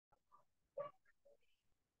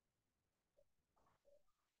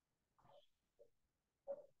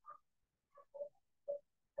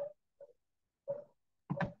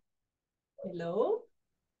Hello.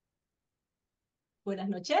 Buenas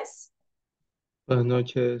noches. Buenas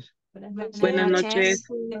noches. Buenas Buenas noches. noches.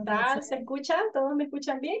 ¿Qué tal? ¿Se escucha? ¿Todos me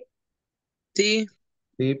escuchan bien? Sí,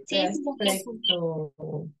 Sí, Perfecto.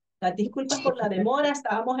 Las disculpas por la demora.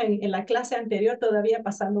 Estábamos en la clase anterior todavía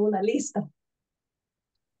pasando una lista.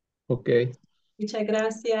 ok. Muchas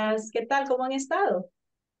gracias. ¿Qué tal? ¿Cómo han estado?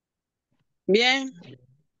 bien,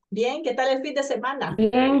 Bien. ¿Qué tal el fin de semana?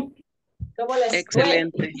 Bien, ¿Cómo les fue?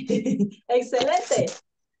 excelente. Excelente.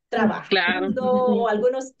 Claro, Trabajando.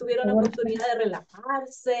 Algunos tuvieron la oportunidad de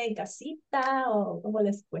relajarse en casita o ¿cómo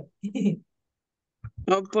les fue?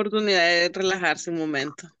 oportunidad de relajarse un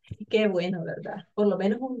momento. Qué bueno, ¿verdad? Por lo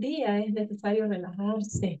menos un día es necesario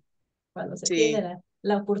relajarse cuando se tiene Sí,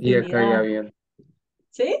 la Y acá ya oportunidad. bien.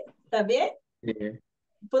 ¿Sí? ¿También? Sí.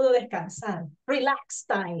 Puedo descansar. Relax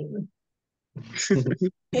time.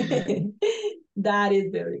 That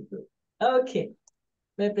is very good. Ok.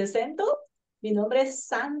 Me presento. Mi nombre es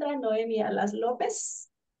Sandra Noemia Las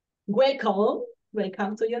López. Welcome.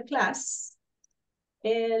 Welcome to your class.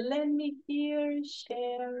 Let me here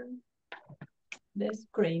share the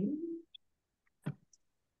screen.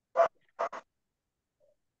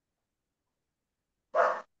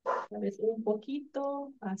 A ver, un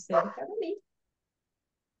poquito acerca de mí.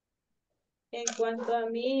 En cuanto a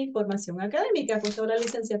mi formación académica, pues la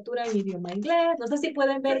licenciatura en idioma inglés. No sé si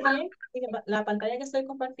pueden ver bien la pantalla que estoy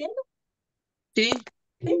compartiendo. sí,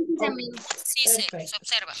 Sí, ok, sí se perfecto.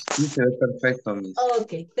 observa. Sí, se ve perfecto, Miss.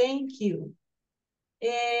 Ok, thank you.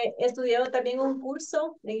 He estudiado también un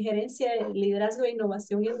curso en gerencia, liderazgo e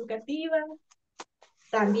innovación educativa.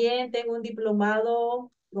 También tengo un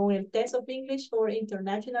diplomado con el Test of English for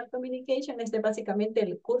International Communication. Este es básicamente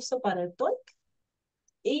el curso para el TOEIC.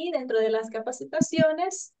 Y dentro de las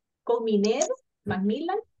capacitaciones, con Minedo,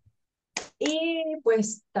 Macmillan, y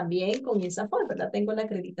pues también con ISSS, ¿verdad? Tengo la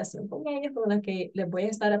acreditación con ellos, con la que les voy a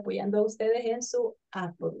estar apoyando a ustedes en su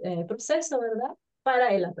proceso, ¿verdad?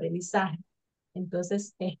 Para el aprendizaje.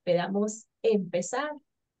 Entonces, esperamos empezar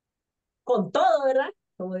con todo, ¿verdad?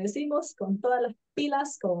 Como decimos, con todas las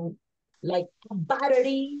pilas, con like a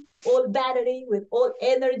battery, all battery with all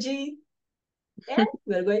energy. And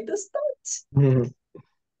we're going to start.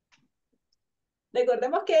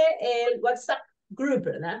 Recordemos que el WhatsApp Group,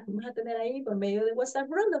 ¿verdad? Vamos a tener ahí por medio de WhatsApp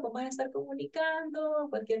Group, nos vamos a estar comunicando,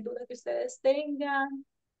 cualquier duda que ustedes tengan.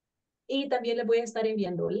 Y también les voy a estar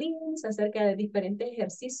enviando links acerca de diferentes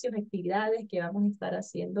ejercicios, actividades que vamos a estar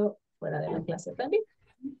haciendo fuera de la clase también.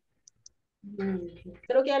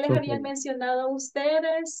 Creo que ya les habían mencionado a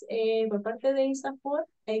ustedes por parte de ISAFOR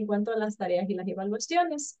en cuanto a las tareas y las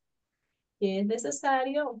evaluaciones, que es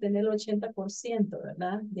necesario obtener el 80%,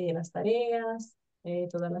 ¿verdad? De las tareas,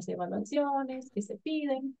 todas las evaluaciones que se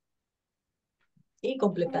piden y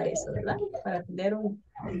completar eso, ¿verdad? Para tener un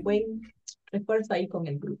buen refuerzo ahí con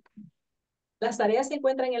el grupo. Las tareas se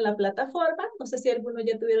encuentran en la plataforma. No sé si algunos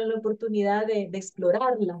ya tuvieron la oportunidad de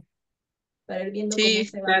explorarla para ir viendo cómo sí,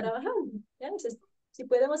 se va claro. trabajando. ¿Ya? Entonces, si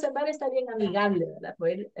podemos observar, está bien amigable, ¿verdad?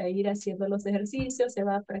 Poder ir haciendo los ejercicios, se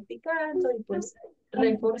va practicando y pues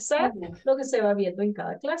reforzar lo que se va viendo en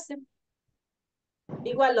cada clase.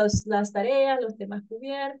 Igual las tareas, los temas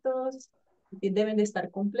cubiertos, deben de estar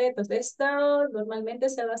completos. Esto normalmente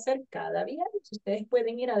se va a hacer cada viernes. Ustedes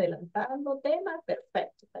pueden ir adelantando temas,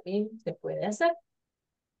 perfecto, también se puede hacer.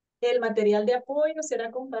 El material de apoyo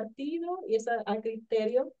será compartido y es a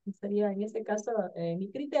criterio, sería en este caso mi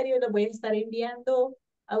criterio, lo voy a estar enviando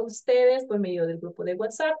a ustedes por medio del grupo de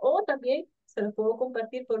WhatsApp o también se lo puedo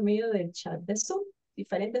compartir por medio del chat de Zoom,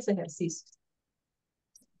 diferentes ejercicios.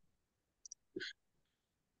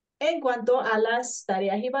 En cuanto a las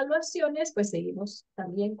tareas y evaluaciones, pues seguimos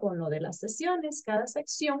también con lo de las sesiones, cada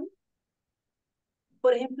sección.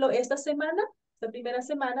 Por ejemplo, esta primera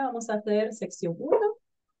semana, vamos a hacer sección 1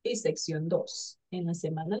 y sección 2. En la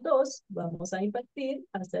semana 2 vamos a impartir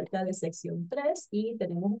acerca de sección 3 y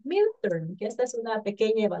tenemos un midterm, que esta es una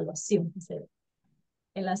pequeña evaluación.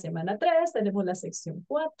 En la semana 3 tenemos la sección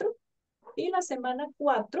 4 y la semana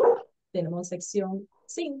 4 tenemos sección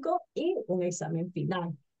 5 y un examen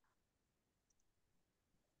final.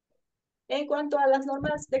 En cuanto a las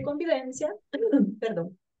normas de convivencia,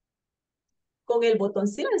 perdón, con el botón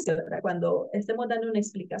silencio, ¿verdad? Cuando estemos dando una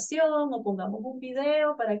explicación o pongamos un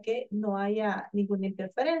video para que no haya ninguna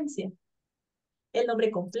interferencia. El nombre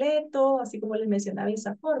completo, así como les mencionaba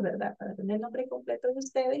Isafor, ¿verdad? Para tener el nombre completo de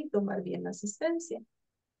ustedes y tomar bien la asistencia.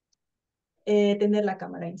 Tener la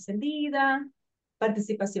cámara encendida,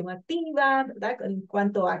 participación activa, ¿verdad? En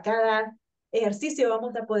cuanto a cada ejercicio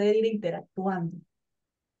vamos a poder ir interactuando.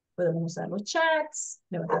 Podemos usar los chats,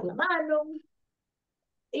 levantar la mano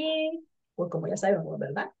y pues como ya sabemos,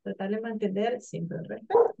 ¿verdad? Tratar de mantener siempre el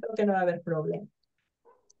respeto, creo que no va a haber problema.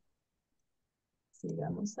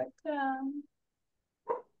 Sigamos acá.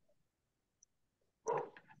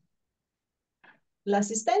 La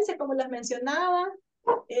asistencia, como les mencionaba,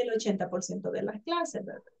 el 80% de las clases,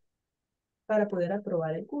 ¿verdad? Para poder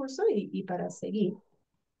aprobar el curso y para seguir.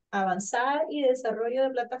 Avanzar y desarrollo de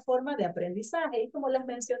plataforma de aprendizaje. Y como les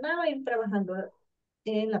mencionaba, ir trabajando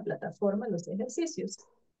en la plataforma los ejercicios.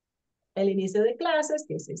 El inicio de clases,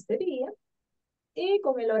 que es este día, y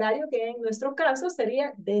con el horario que en nuestro caso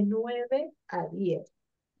sería de 9 a 10.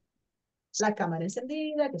 La cámara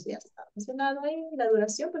encendida, que ya está mencionado ahí, la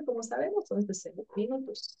duración, pues como sabemos, son de 6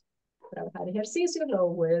 minutos. Trabajar ejercicios, lo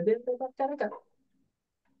vuelven a marcar acá.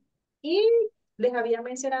 Y les había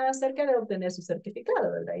mencionado acerca de obtener su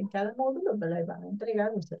certificado, ¿verdad? En cada módulo les van a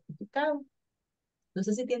entregar un certificado. No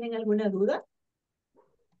sé si tienen alguna duda,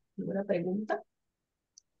 alguna pregunta.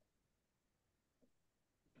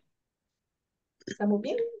 ¿Estamos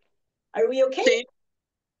bien? Are we okay? Sí.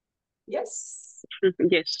 Yes.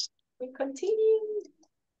 Yes. We continue.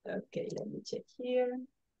 Okay, let me check here.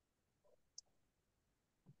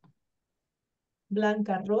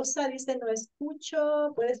 Blanca Rosa dice, no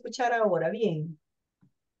escucho. Puede escuchar ahora, bien.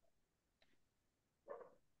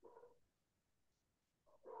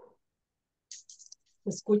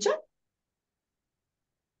 ¿Escucha?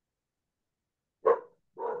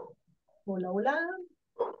 Hola, hola.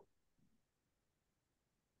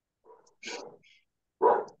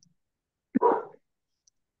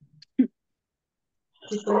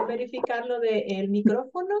 Si pueden verificar lo del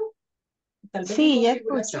micrófono, tal vez en Sí, ya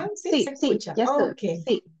escucho. configuración. ¿Sí? Sí, ¿Se sí, escucha? ya estoy. Okay.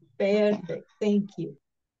 Sí. Perfect. Thank you.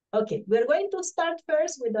 Okay, we're going to start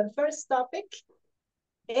first with the first topic.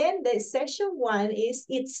 And the session 1 is,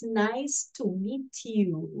 it's nice to meet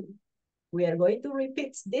you. We are going to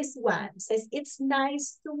repeat this one. It says, it's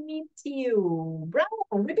nice to meet you. Brian,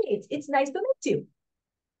 repeat. It's nice to meet you.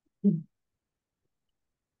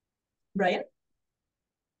 Brian?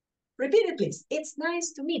 Repeat it, please. It's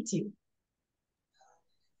nice to meet you.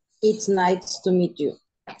 It's nice to meet you.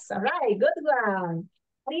 That's all right. Good one.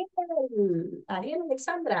 Ariel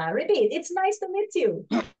Alexandra, repeat. It's nice to meet you.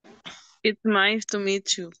 It's nice to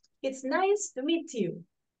meet you. It's nice to meet you.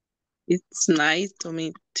 It's nice to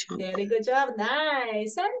meet you. Very good job.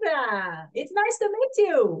 Nice. Sandra, it's nice to meet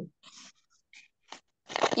you.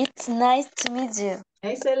 It's nice to meet you.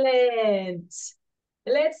 Excellent.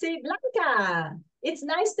 Let's see, Blanca. It's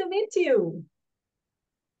nice to meet you.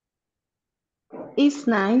 It's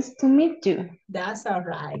nice to meet you. That's all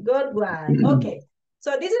right. Good one. Okay.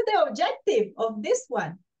 So this is the objective of this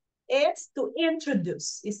one. It's to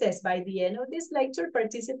introduce. It says by the end of this lecture,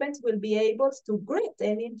 participants will be able to greet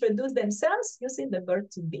and introduce themselves using the verb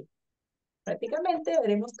to be. Prácticamente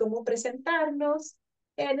veremos cómo presentarnos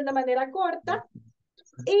de una manera corta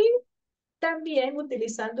y también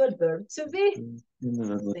utilizando el verb to be.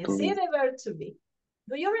 Decir el verb to be.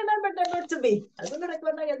 Do you remember the verb to be? ¿Algunos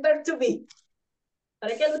recuerdan el verb to be?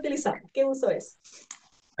 ¿Para qué lo utilizamos? ¿Qué uso es?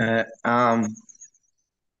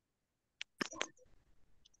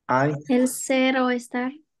 El ser o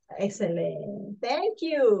estar. Excellent. Thank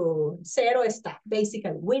you. Ser o estar.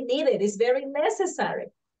 Basically, we need it. It's very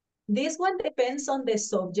necessary. This one depends on the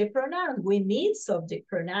subject pronoun. We need subject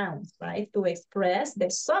pronouns, right? To express the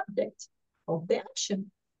subject of the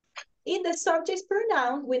action. In the subject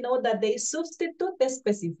pronoun, we know that they substitute the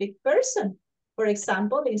specific person. For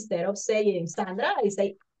example, instead of saying Sandra, I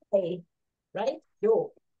say I, right?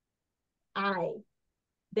 Yo, I.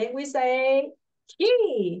 Then we say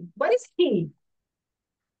he. What is he?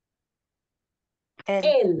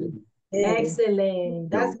 Él. Excellent.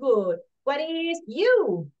 That's good. What is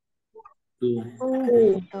you?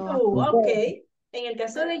 Tú. Ok. En el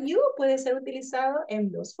caso de you, puede ser utilizado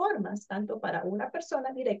en dos formas, tanto para una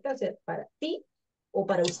persona directa, o sea, para ti o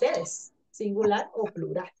para ustedes, singular o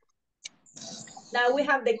plural. Now we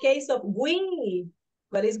have the case of we.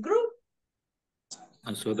 What is group?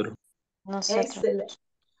 Nosotros. Nosotros. Excellent.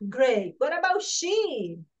 Great. What about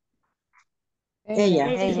she? Ella.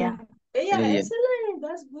 Ella. Ella, Ella. excellent.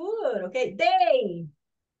 That's good. Okay. They.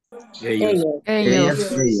 Ellos.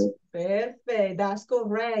 Ellos. Perfect. That's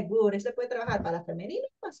correct. Good. Este puede trabajar para femenino y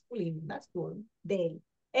masculino. That's good. They.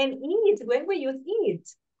 And eat. When we use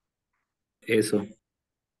eat. Eso.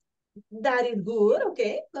 That is good.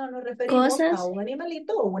 Okay. Cuando nos referimos Cosas. a un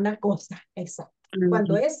animalito o una cosa. Exacto.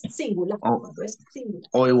 Cuando es singular. Oh. Cuando es singular.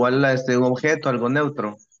 O igual un objeto, algo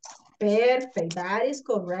neutro. Perfect. That is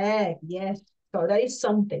correct. Yes. So that is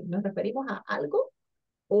something. Nos referimos a algo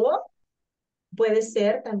o puede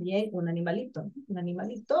ser también un animalito. Un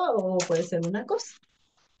animalito o puede ser una cosa.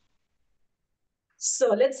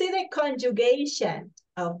 So let's see the conjugation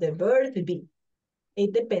of the verb be.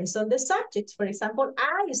 It depends on the subject. For example,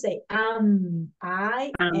 I, you say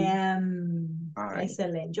I am.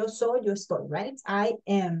 Excellent. Yo soy, yo estoy, right? I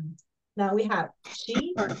am. Now we have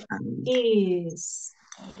she is.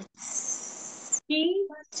 He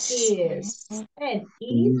is. And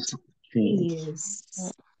it is.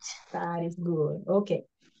 That is good. Okay.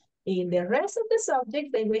 In the rest of the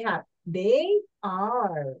subject, then we have they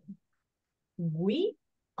are. We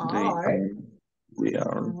are. We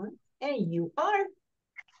are. And you are.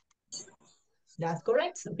 That's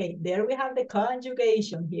correct. Okay, there we have the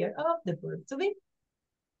conjugation here of the verb to be.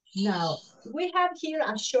 Now, we have here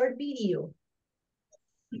a short video.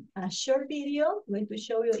 A short video. I'm going to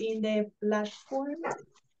show you in the platform.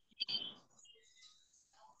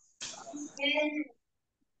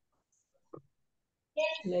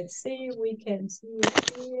 Let's see, we can see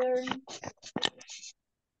it here.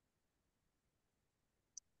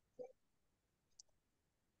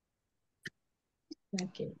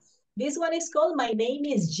 Okay. This one is called My Name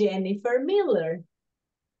is Jennifer Miller.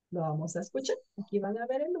 Lo vamos a escuchar. Aquí van a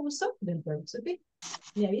ver el uso del verb to be.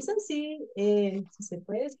 Me avisan si se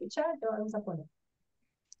puede escuchar. Ya vamos a poner.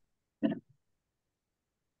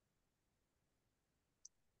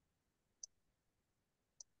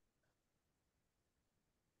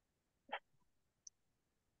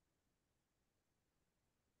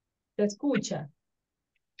 ¿Se escucha?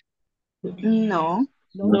 No.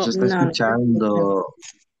 No se está escuchando.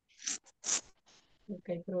 Ok,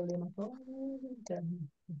 problema con el internet.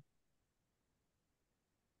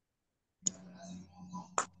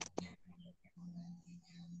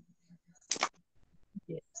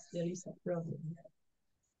 Yes, there is a problem.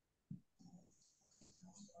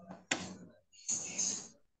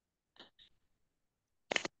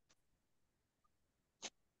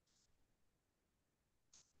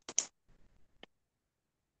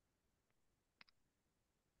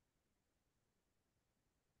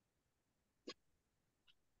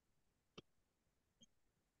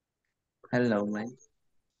 Hello, man.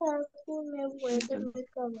 Aquí me vuelve mi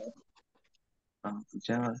cabeza.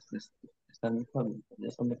 Ya está mejor.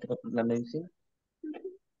 ¿Ya se me quedó la medicina?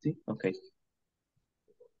 Sí, ok.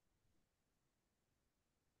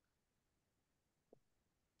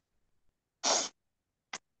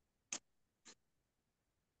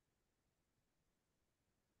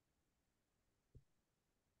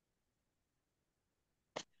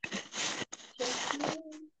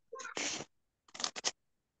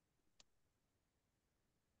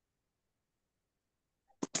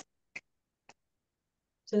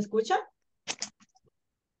 ¿Se escucha?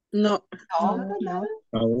 No. Nada.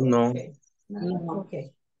 Aún no. Okay. Nada. Ok.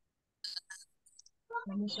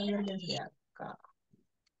 Vamos a ver desde acá.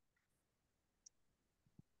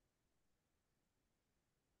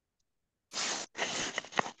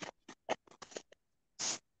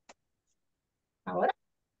 ¿Ahora?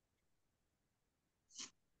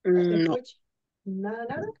 ¿Se No. escucha?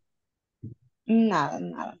 Nada. Nada.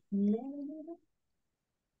 Nada.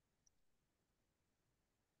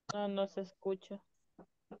 No, no se escucha.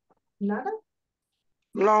 Nada.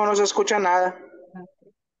 No, no se escucha nada.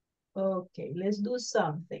 Okay, let's do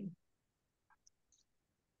something.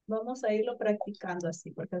 Vamos a irlo practicando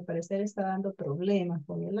así, porque al parecer está dando problemas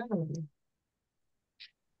con el audio.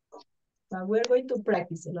 But we're going to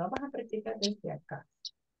practice. Lo vamos a practicar desde acá.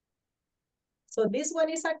 So this one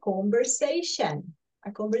is a conversation.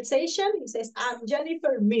 A conversation, it says, I'm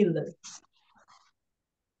Jennifer Miller.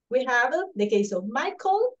 We have the case of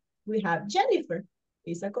Michael. We have Jennifer.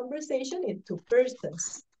 It's a conversation in two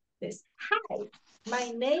persons. It says, hi,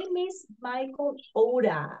 my name is Michael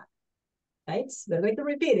Ora. Right? We're going to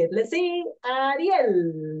repeat it. Let's see.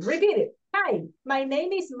 Ariel, repeat it. Hi, my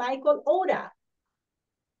name is Michael Ora.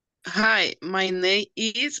 Hi, my name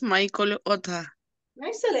is Michael Ota.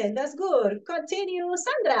 Excellent. That's good. Continue,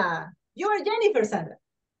 Sandra. You are Jennifer, Sandra.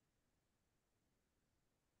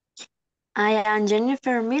 I am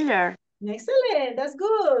Jennifer Miller. Excellent. That's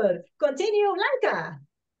good. Continue, Blanca.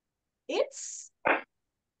 It's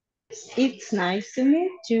nice to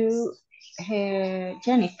meet you,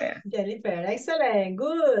 Jennifer. Jennifer. Excellent.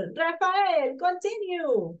 Good. Rafael,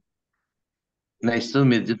 continue. Nice to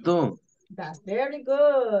meet you too. That's very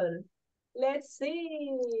good. Let's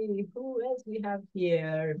see. Who else we have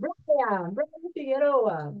here? Brian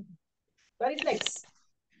Figueroa. What is next?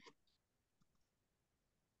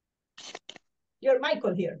 You're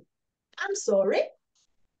Michael here. I'm sorry.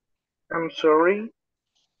 I'm sorry.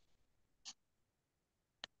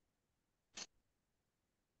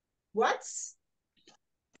 What's?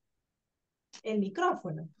 El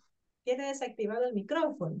micrófono. Tiene desactivado el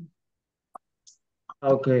micrófono.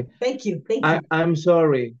 Okay. Thank you, thank you. I'm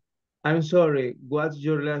sorry. I'm sorry. What's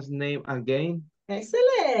your last name again?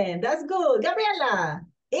 Excellent, that's good. Gabriela,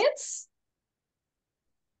 it's?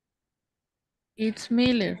 It's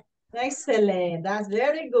Miller. Excellent, that's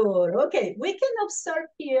very good. Okay, we can observe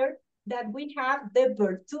here that we have the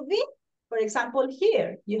verb to be. For example,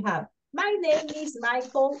 here you have, my name is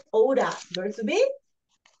Michael Oda. Verb to be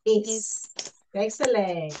is.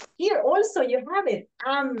 Excellent. Here also you have it.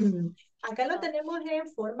 Acá lo tenemos en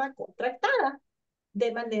forma contractada. De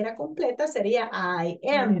manera completa sería I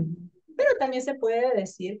am. Pero también se puede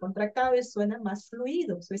decir contractado y suena más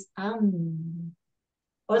fluido. So es am.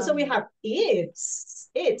 Also we have it's.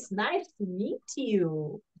 It's nice to meet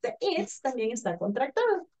you. The it's también está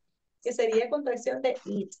contractado. Que sería contracción de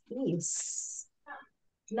it is.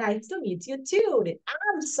 Nice to meet you too.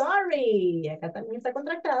 I'm sorry. Acá también está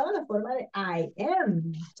contractado en la forma de I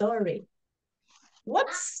am sorry.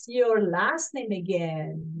 What's your last name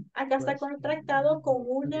again? Acá está contractado con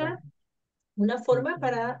una forma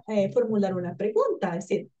para formular una pregunta. Es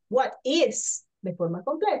decir, what is de forma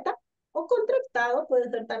completa o contractado puede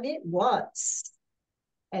ser también what's.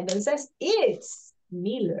 Entonces, it's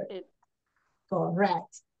Miller.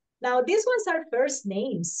 Correct. Now, these ones are first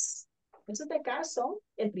names. Esos de acá son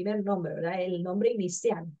el primer nombre, ¿verdad? El nombre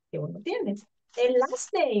inicial que uno tiene. El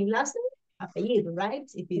last name, apellido, right?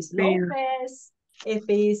 If it's Lopez, if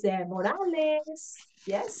it's Morales,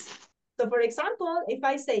 yes? So, for example, if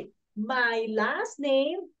I say, my last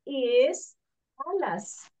name is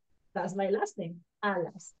Alas. That's my last name,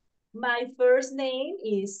 Alas. My first name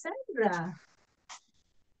is Sandra.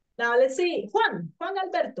 Now, let's see. Juan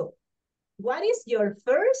Alberto. What is your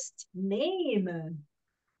first name?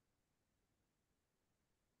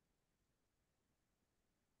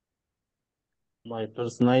 My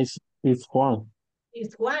first name is Juan.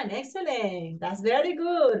 It's Juan, excellent. That's very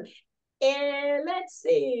good. Let's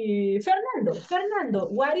see. Fernando,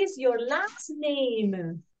 what is your last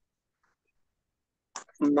name?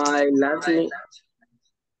 My last name,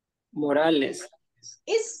 Morales.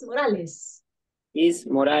 Is Morales. Is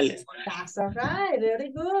Morales. That's all right, very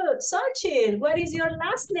good. Xochitl, what is your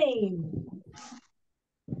last name?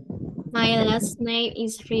 My last name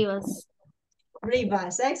is Rivas.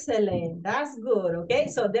 Rivas, excellent. That's good. Okay,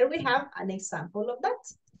 so there we have an example of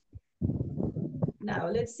that. Now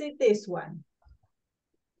let's see this one.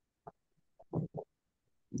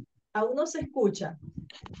 ¿Aún no se escucha?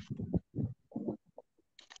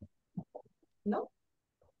 ¿No?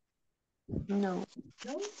 No.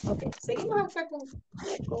 ¿No? Ok, seguimos acá con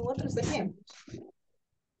otros ejemplos.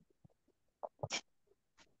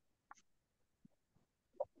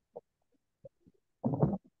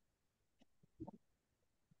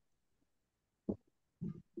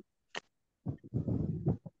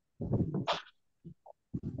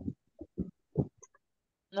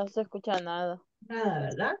 No se escucha nada. Nada,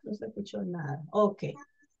 ¿verdad? No se escuchó nada. Ok.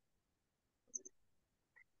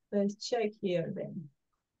 Let's check here then.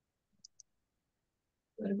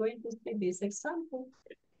 We're going to see this example.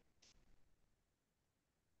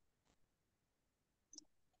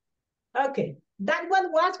 Okay, that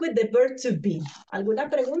one was with the verb to be. ¿Alguna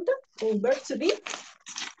pregunta con verb to be?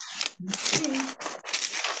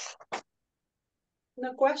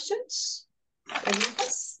 No questions?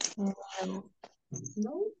 ¿Preguntas?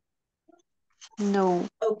 No? No.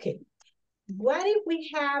 Okay. What if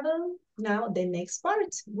we have now the next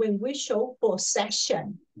part when we show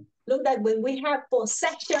possession? Look that when we have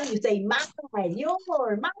possession, you say my, your,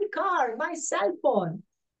 my car, my cell phone.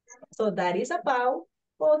 So that is about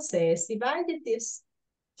possessive adjectives.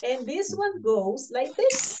 And this one goes like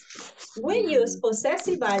this. We use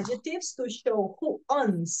possessive adjectives to show who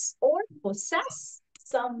owns or possess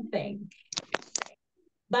something.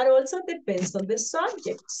 But also depends on the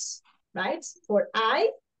subjects, right? For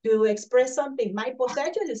I, to express something, my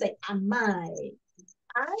possession, you say, my.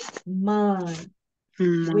 I, mine.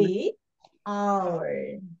 We,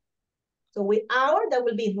 our. So with our, that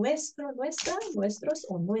will be nuestro, nuestra, nuestros,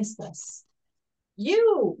 o nuestras.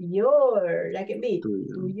 You, your, that can be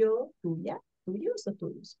tuyo, tuya, tuyos o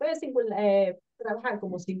tuyos. Puede trabajar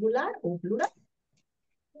como singular o plural.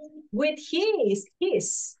 With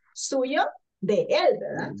his, suyo, de él,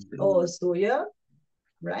 ¿verdad? O suyo,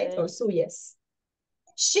 right? Or suyas.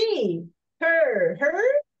 She, her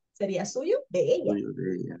sería suyo, de ella.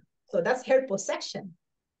 So that's her possession.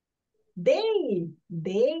 They,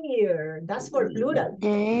 their, that's for plural.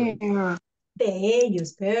 There. De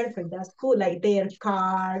ellos, perfect, that's cool. Like their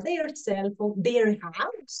car, their cell phone, their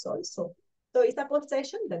house also. So it's a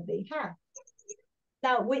possession that they have.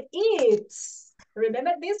 Now with it,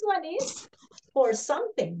 remember this one is for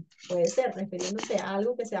something. Puede ser refiriéndose a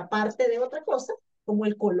algo que sea parte de otra cosa como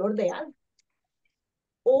el color de algo.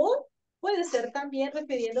 O puede ser también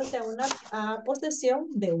refiriéndose a una posesión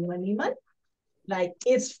de un animal. Like,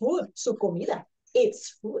 it's food, su comida.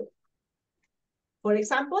 It's food. For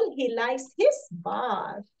example, he likes his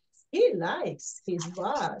bus. He likes his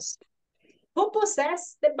bus. Who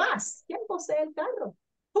possesses the bus? ¿Quién posee el carro?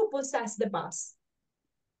 Who possesses the bus?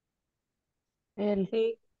 Él.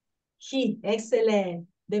 He. Excellent.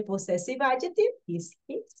 The possessive adjective is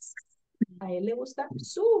his. A él le gusta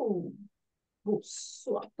su bus,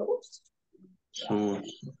 su autobús.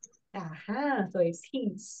 Ajá, so it's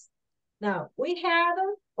his. Now, we have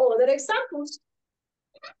other examples.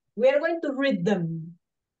 We are going to read them.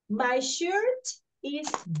 My shirt is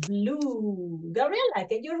blue. Gabriela,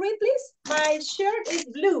 can you read, please? My shirt is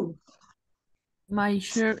blue. My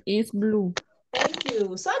shirt is blue. Thank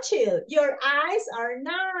you. Xochitl, your eyes are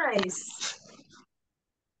nice.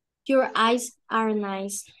 Your eyes are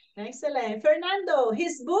nice. Excellent. Fernando,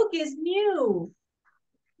 his book is new.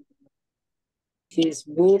 His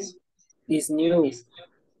book is new.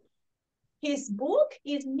 His book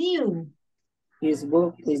is new. His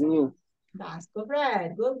book is new. That's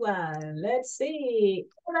correct. Good one. Let's see.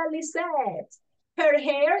 Lisette, her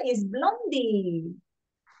hair is blondie.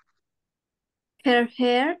 Her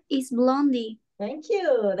hair is blondie. Thank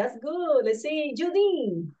you. That's good. Let's see.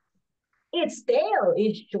 Judy, its tail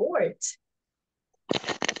is short.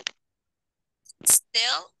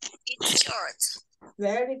 Still, it's short.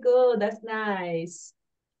 Very good. That's nice.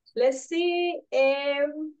 Let's see.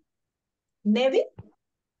 Nevi.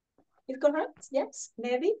 Is correct? Yes.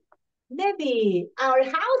 Nevi. Nevi. Our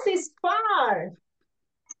house is far.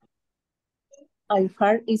 Our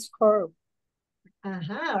heart is cold.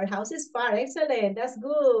 Our house is far. Excellent. That's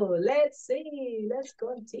good. Let's see. Let's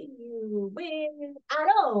continue with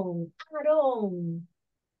Aaron. Aaron.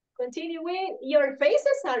 Continue with your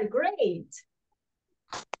faces are great.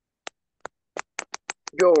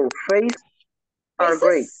 Your face are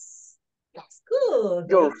great. That's good.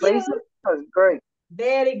 Your Thank faces you. are great.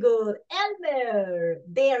 Very good. Elmer,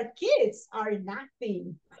 their kids are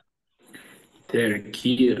naughty. Their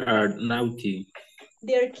kids are naughty.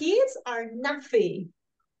 Their kids are naughty.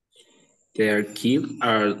 Their kids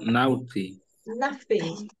are naughty.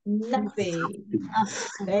 Naughty. Naughty.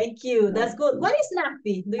 Thank you. That's good. What is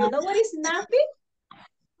naughty? Do you know what is naughty?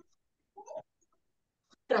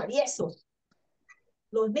 Traviesos.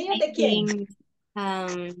 ¿Los niños de quién?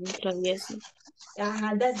 Travieso.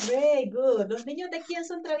 That's very good. ¿Los niños de quién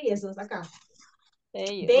son traviesos acá?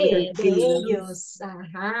 Ellos. De ellos.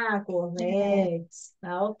 Correct.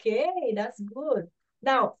 Okay, that's good.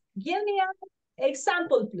 Now, give me an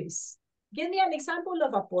example, please. Give me an example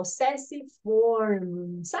of a possessive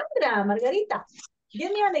form. Sandra, Margarita,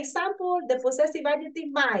 give me an example, the possessive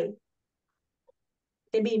adjective my.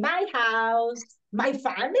 Can be my house, my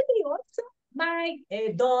family also, my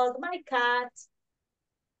dog, my cat.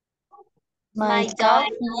 My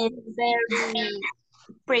dog is very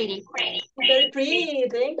pretty. Very pretty,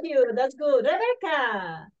 thank you. That's good.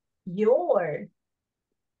 Rebecca, your.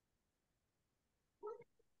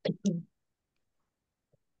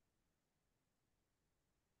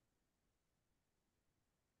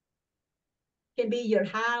 Can be your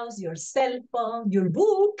house, your cell phone, your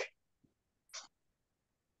book.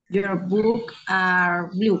 Your book are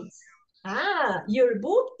blue. Your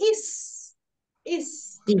book is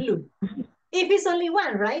blue. If it's only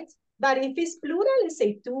one, right? But if it's plural, let's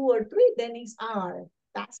say 2 or 3, then it's are.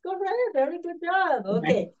 That's correct. Very good job.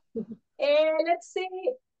 Okay. Let's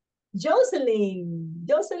see. Jocelyn.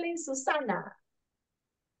 Jocelyn Susana.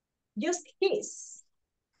 Just his.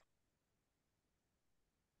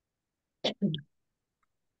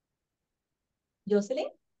 Jocelyn?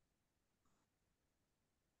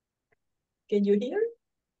 Can you hear?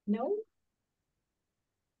 No?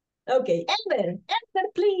 Okay, Elmer,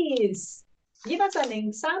 please. Give us an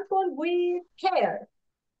example with hair.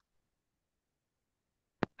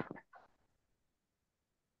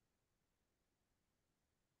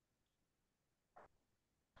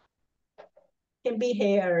 Can be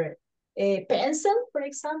hair pencil, for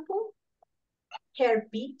example. Hair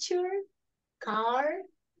picture, car.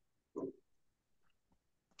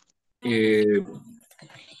 Her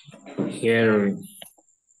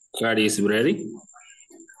car is ready.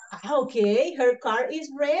 Okay, her car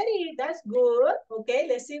is ready. That's good. Okay,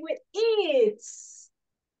 let's see with it's.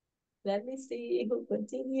 Let me see who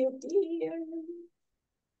continued here.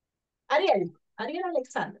 Ariel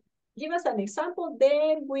Alexander. Give us an example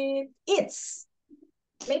then with it's.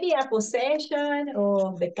 Maybe a possession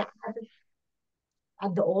or the cat, a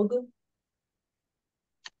dog.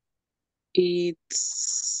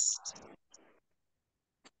 It's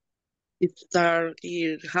It's our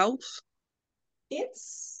house.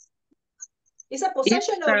 It's a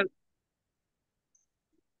possession It's of our,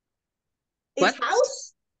 its what?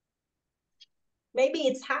 house. Maybe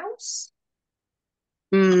its house.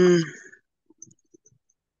 Mm,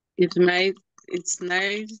 it's nice. It's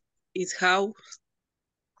nice. It's house.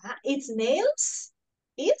 Its nails.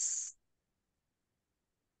 It's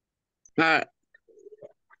Uh,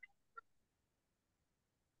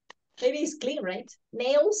 maybe it's clean, right?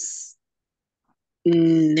 Nails.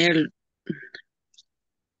 nail.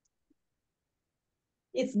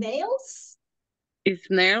 It's nails. It's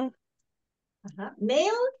nail.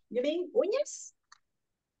 Nail. You mean uñas?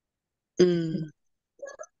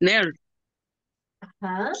 Nail.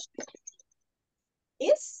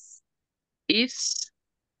 Is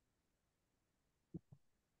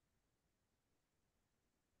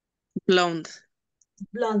blonde.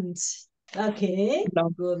 Blonde. Okay,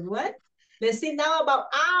 Blonde. good one. Let's see now about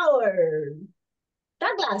our.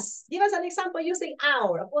 Douglas, give us an example using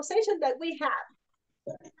our, a possession that we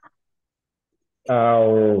have.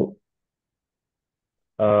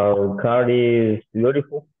 Our car is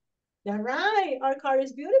beautiful. All right, our car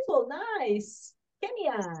is beautiful, nice.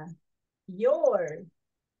 Kenya, your.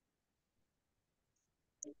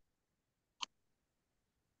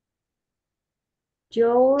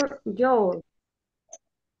 Your.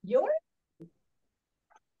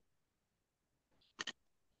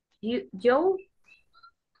 Your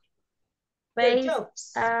face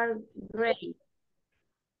jokes are great.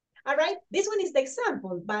 All right, this one is the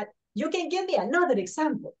example, but you can give me another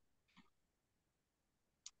example.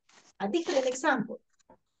 A different example.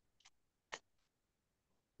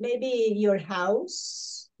 Maybe your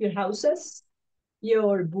house, your houses,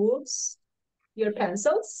 your books, your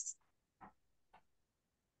pencils.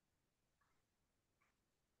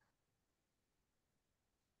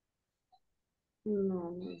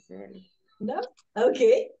 No, necessarily. No?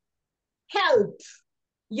 Okay. Help.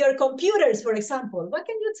 Your computers, for example. What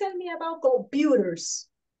can you tell me about computers?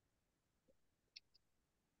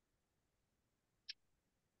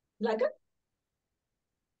 Like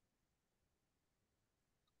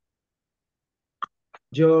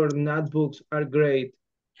Your notebooks are great.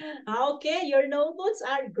 okay, your notebooks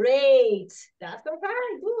are great. That's all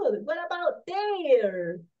right, good. What about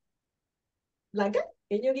there? Like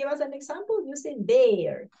can you give us an example using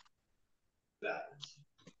there?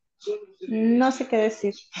 No sé qué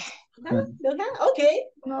decir. No? Okay,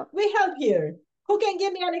 No. we have here. Who can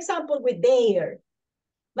give me an example with there?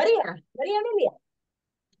 Maria Amelia.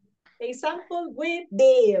 Example with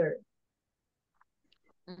there.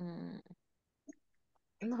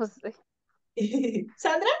 No sé.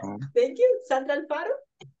 Sandra, thank you. Sandra Alfaro.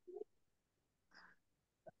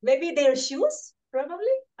 Maybe their shoes,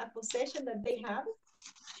 probably a possession that they have.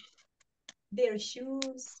 Their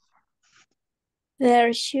shoes.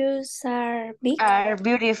 Their shoes are big. Are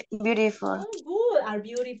beautiful. Oh, good. Are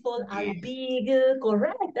beautiful, are big.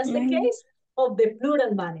 Correct. That's the case of the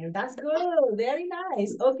plural manner. That's good. Very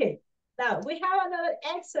nice. Okay. Now we have another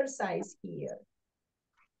exercise here.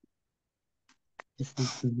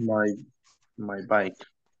 My bike.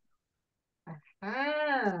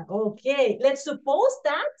 Okay. Let's suppose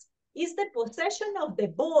that is the possession of the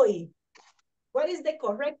boy. What is the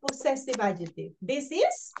correct possessive adjective? This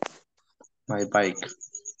is? My bike.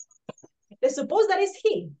 Let's suppose that is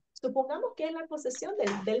he. Supongamos que es la posesión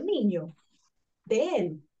del niño. De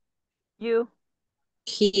él. You.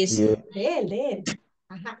 His. De él.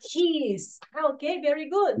 His. Okay, very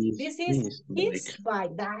good. This is his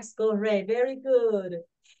bike. That's correct. Very good.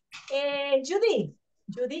 Judy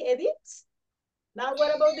Edith. Now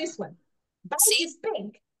what about this one? Bike is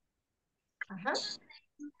pink.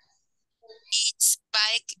 Its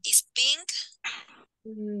bike is pink.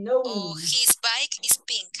 No. Or his bike is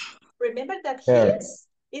pink. Remember that his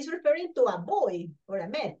is referring to a boy or a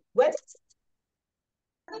man. What is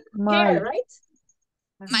it? Hair, right?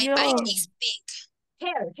 My bike is pink.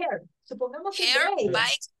 Hair. Supongamos que Her de ella.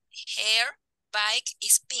 bike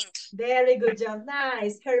is pink. Very good job.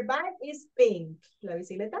 Nice. Her bike is pink. La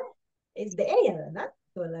bicicleta es de ella, ¿verdad?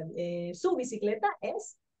 Su bicicleta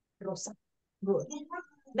es rosa. Good.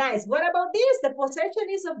 Nice. What about this? The possession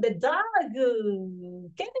is of the dog.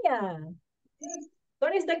 Kenya.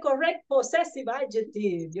 What is the correct possessive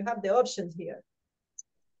adjective? You have the options here.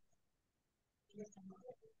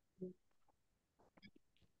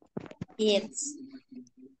 It's.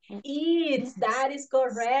 That is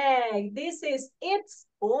correct. This is its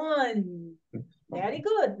own. Very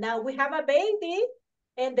good. Now we have a baby,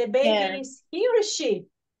 and the baby is he or she.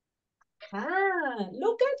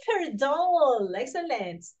 Look at her doll.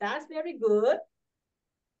 Excellent. That's very good.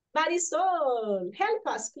 Marisol, help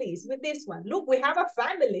us please with this one. Look, we have a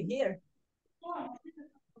family here.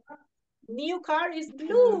 New car is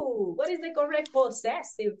blue. What is the correct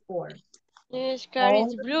possessive form? This car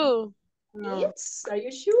is blue. It's, are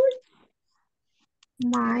you sure?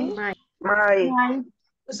 My.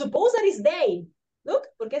 Suppose that is they. Look,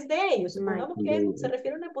 porque es de ellos. Supongamos que se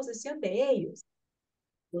refiere a una posesión de ellos.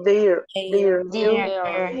 Their new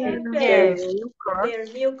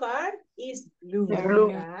car is blue.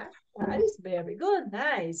 Blue. That is very good.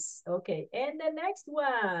 Nice. Okay. And the next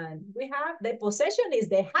one, we have the possession is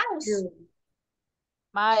the house.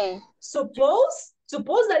 My. Suppose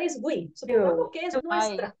that is we. Supongamos que es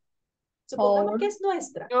nuestra. Supongamos que es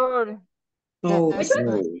nuestra. Your. Which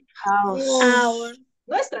one? Our.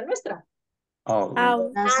 Nuestra. Oh.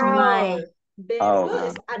 That's my. Very Oh.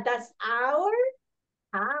 good. That's our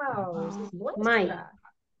house. Es nuestra. My.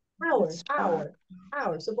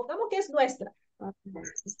 Our. Supongamos que es nuestra.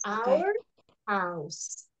 It's our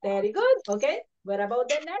house. Very good. Okay. What about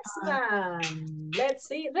the next one? Let's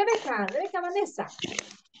see. Rebecca Vanessa.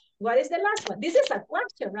 What is the last one? This is a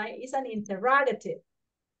question, right? It's an interrogative.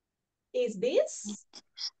 Is this?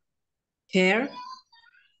 Hair.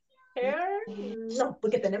 Hair? No,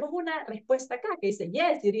 porque tenemos una respuesta acá que dice,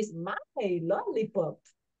 yes, it is my lollipop.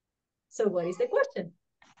 So what is the question?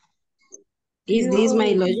 Is this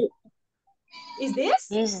my lollipop? Is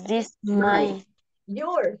this? Is this my?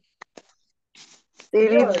 Your.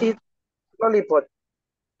 It is lollipop.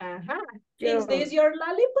 Ajá. Is this your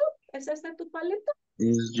lollipop? ¿Es esta tu paleta?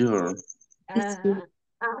 Is your. Ajá.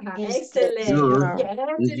 Is Excelente. Your. Yes,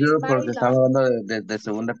 Is it is your my porque estamos lollipop. hablando de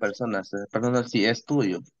segunda persona. Perdón, si es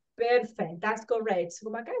tuyo. Perfect, that's correct.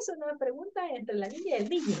 Como acá es una pregunta entre la niña y el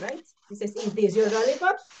niño, right? Dices, is this your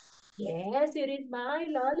lollipop? Yes, it is my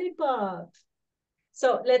lollipop.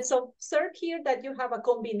 So let's observe here that you have a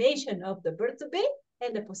combination of the verb to be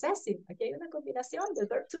and the possessive. Aquí hay una combinación del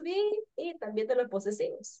verb to be y también de los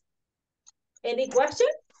posesivos. Any question?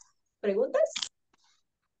 ¿Preguntas?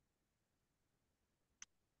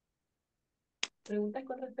 ¿Preguntas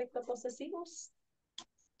con respecto a posesivos?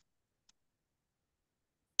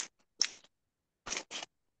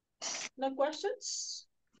 No questions?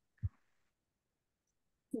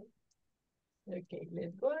 Okay,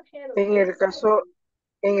 let's go ahead. En el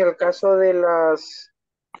caso de las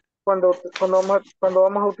cuando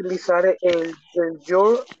vamos a utilizar el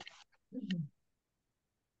your.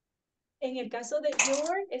 En el caso de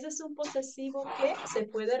your, ese es un posesivo que se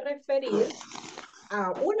puede referir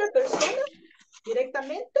a una persona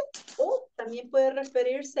directamente o también puede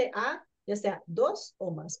referirse a ya sea dos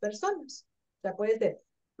o más personas. O sea, puede ser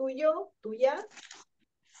tuyo, tuya,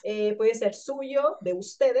 puede ser suyo, de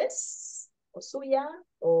ustedes, o suya,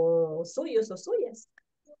 o suyos o suyas.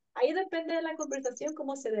 Ahí depende de la conversación,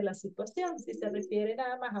 cómo se dé la situación, si se refiere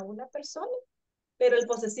nada más a una persona, pero el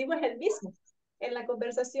posesivo es el mismo. En la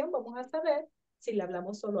conversación vamos a saber si le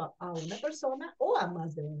hablamos solo a una persona o a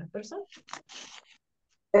más de una persona.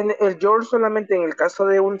 En el your solamente en el caso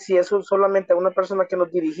de si es solamente a una persona que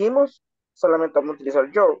nos dirigimos, solamente vamos a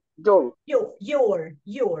utilizar your. Your.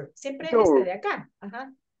 Siempre en este de acá.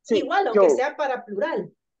 Ajá. Sí, igual, aunque sea para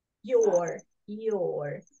plural. Your. Y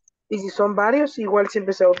si son varios, igual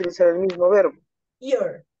siempre se va a utilizar el mismo verbo.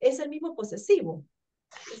 Your. Es el mismo posesivo.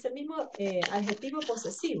 Es el mismo adjetivo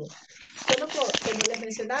posesivo. Solo como les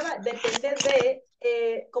mencionaba, depende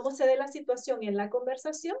de cómo se dé la situación en la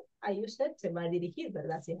conversación. Ahí usted se va a dirigir,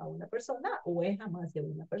 ¿verdad? Si es a una persona o es a más de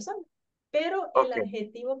una persona. Pero el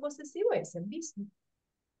adjetivo posesivo es el mismo.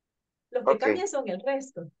 Los que cambian son el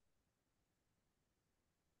resto.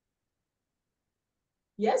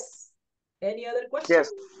 Yes? Any other question?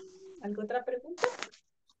 Yes. ¿Alguna otra pregunta?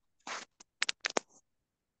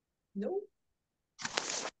 No?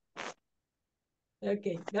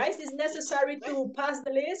 Okay, guys, it's necessary to pass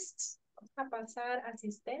the list. Vamos a pasar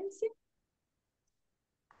asistencia.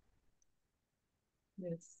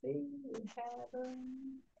 Let's see, we have...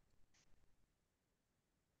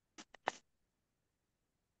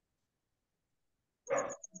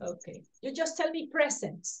 Okay, you just tell me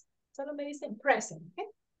present. Solo me dicen present, okay?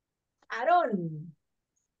 Aaron.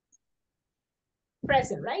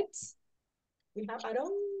 Present, right? We have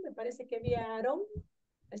Aaron. Me parece que había Aaron.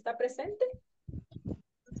 ¿Está presente?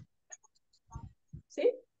 ¿Sí?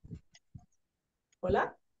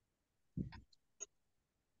 ¿Hola?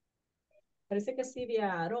 Parece que sí vi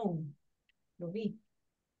a Aaron. Lo vi.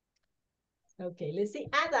 Ok, let's see.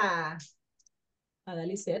 Ada. Ada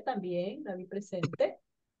Lisset también. La vi presente.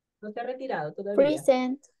 No se ha retirado todavía.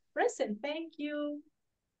 Present. Present, thank you.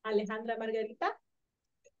 Alejandra Margarita.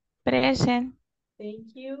 Present.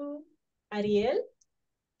 Thank you. Ariel.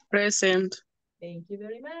 Present. Thank you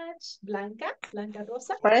very much. Blanca, Blanca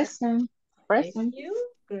Rosa. Present. Thank Present. you.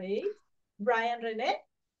 Great. Brian René.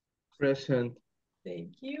 Present.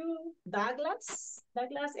 Thank you. Douglas,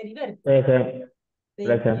 Douglas Heriberto. Present. Thank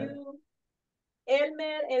Present. you.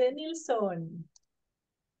 Elmer Edenilson.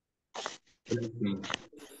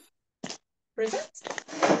 Present?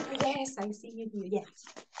 Yes, I see you here. Yes.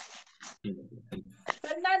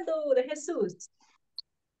 Fernando de Jesús.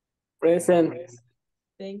 Present.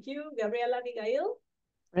 Thank you. Gabriela Abigail.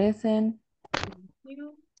 Present. Thank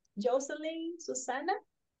you. Jocelyn Susana.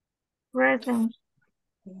 Present.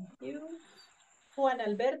 Thank you. Juan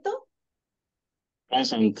Alberto.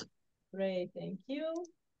 Present. Great, thank you.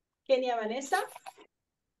 Kenia Vanessa.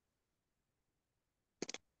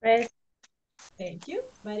 Present. Thank you.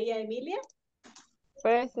 María Emilia.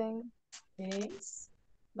 Present. Thanks.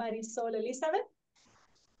 Marisol Elizabeth.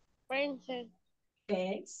 Present.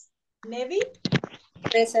 Thanks. Nevi.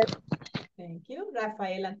 Present. Thank you.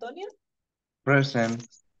 Rafael Antonio. Present.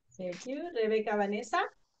 Thank you. Rebeca Vanessa.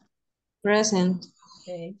 Present.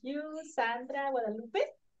 Thank you. Sandra Guadalupe.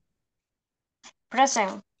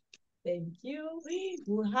 Present. Thank you. We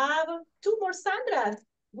have two more Sandras.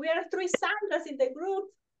 We are three Sandras in the group.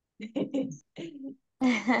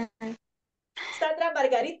 Sandra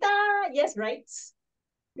Margarita. Yes, right?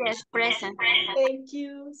 Yes, present. Thank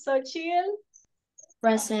you. Xochitl.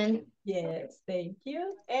 Present. Yes, thank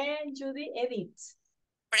you. And Judy Edith.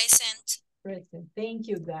 Present. Present. Thank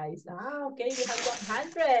you, guys. Ah, okay, we have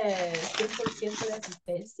 100. 100% de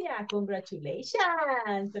asistencia.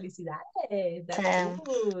 Congratulations. Felicidades. That's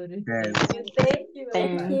good. Yes. Thank you. Thank you very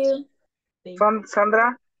Thank much. you. Thank you.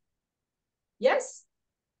 Sandra, Yes.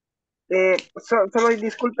 solo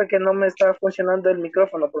disculpe que no me está funcionando el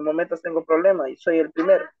micrófono. Por momentos tengo problema y soy el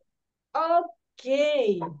primero. Ok.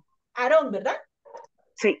 Aarón, ¿verdad?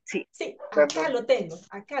 Sí, sí. Sí, acá Perdón. lo tengo.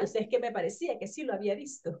 Acá, o sea, es que me parecía que sí lo había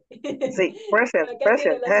visto. Sí, present, Acá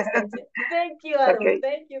tiene present. la asistencia. Thank you, Aaron. Okay.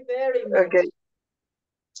 Thank you very much. Okay.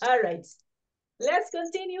 All right. Let's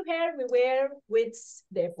continue here. We were with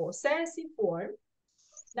the possessive form.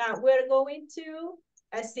 Now we're going to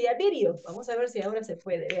see a video. Vamos a ver si ahora se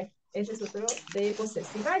puede ver. Ese es otro de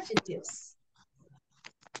possessive adjectives.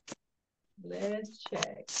 Let's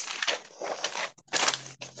check.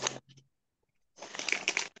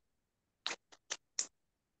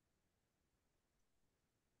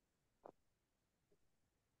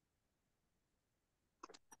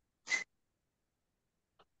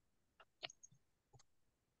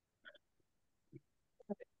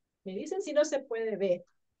 Me dicen si no se puede ver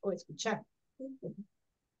o escuchar.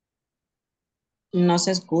 No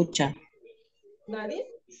se escucha. ¿Nadie?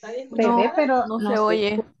 ¿Nadie escucha Se ve, nada? pero No no se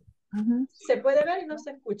oye. Ujú. Se puede ver y no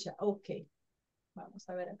se escucha. Ok. Vamos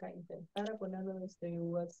a ver acá. Intentar ponerlo desde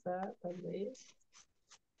WhatsApp, tal vez.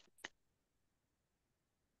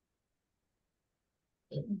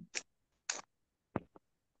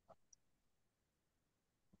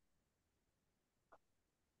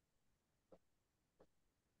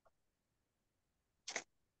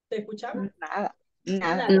 ¿Se escuchaba? Nada.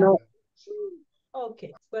 Nada. Nada. No.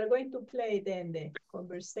 Okay, we're going to play then the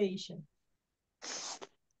conversation.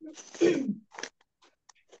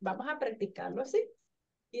 Vamos a practicarlo así.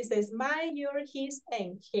 It says my, your, his,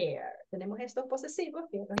 and her. Tenemos estos posesivos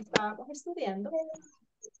que ya estábamos estudiando.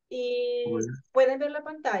 Y pueden ver la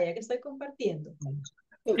pantalla que estoy compartiendo.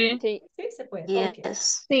 Sí. Sí. Sí, se puede. Okay.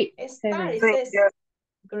 Yes. Sí. Start. It Sí, says, ya.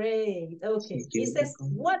 great. Okay. It says,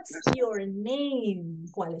 what's your name?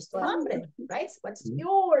 ¿Cuál es tu nombre? Right? What's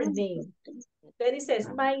your name? Then it says,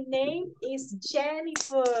 my name is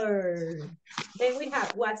Jennifer. Then we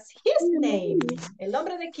have, what's his name? ¿El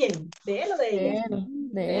nombre de quién? ¿De él o de ella?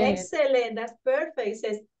 De él. Excellent, that's perfect. It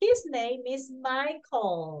says, his name is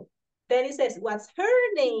Michael. Then it says, what's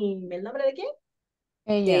her name? ¿El nombre de quién?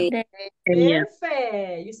 Ella. Ella.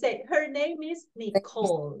 Perfect. You say, her name is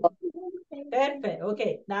Nicole. Perfect.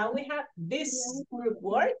 Okay, now we have this group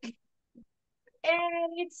work.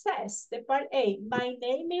 And it says, the part A, my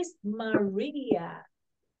name is Maria.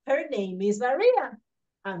 Her name is Maria.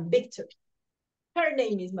 I'm Victor. Her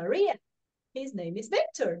name is Maria. His name is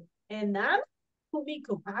Victor. And I'm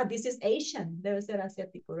Kumiko. Ah, this is Asian. Debe ser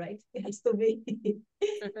asiático, right? It has to be.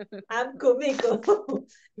 I'm Kumiko.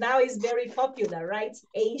 Now it's very popular, right?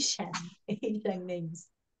 Asian names.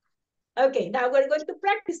 Okay, now we're going to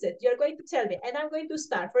practice it. You're going to tell me, and I'm going to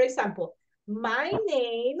start. For example, my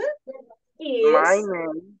name is... My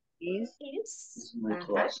name is...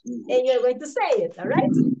 And you're going to say it, all right?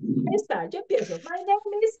 Let's start. Yo empiezo. My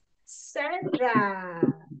name is Sandra.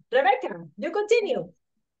 Rebecca, you continue.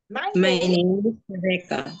 My name is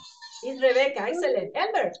Rebecca. Is Rebecca. Excellent.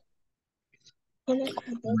 Elmer. My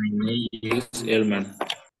name is Elman.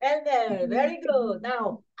 Elmer, very good.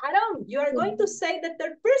 Now, Aaron, you are going to say the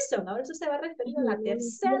third person. Ahora eso se va a referir a la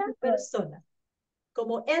tercera persona.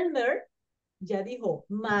 Como Elmer ya dijo,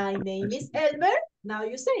 my name is Elmer. Now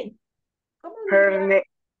you say. ¿Cómo Her, diría?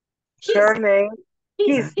 her name,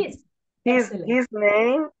 His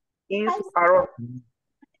name is Aaron.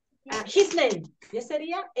 His name. Ya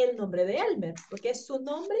sería el nombre de Elmer, porque es su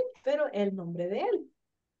nombre, pero el nombre de él.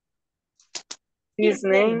 His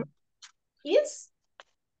name is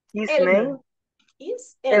Elmer.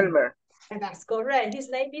 Elmer. And that's correct. His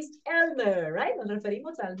name is Elmer, right? Nos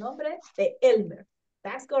referimos al nombre de Elmer.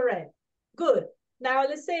 That's correct. Good. Now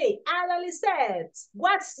let's say, Ada Lisette.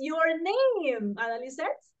 What's your name, Ada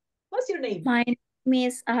Lisette? What's your name? My name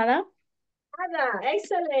is Ada. Ada,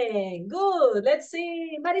 excellent. Good. Let's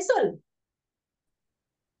see, Marisol.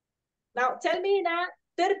 Now tell me that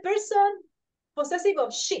third person possessive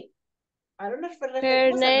of she. I don't know if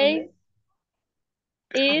Her name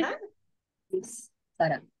is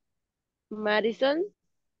Sara. Marisol.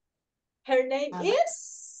 Her name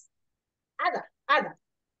is Ada.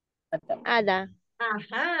 Ada.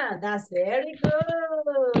 Aha, that's very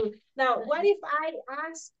good. Now, what if I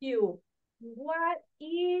ask you, what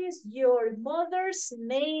is your mother's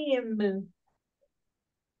name?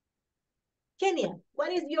 Kenya,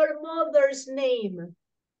 what is your mother's name?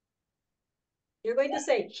 You're going to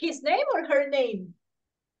say his name or her name?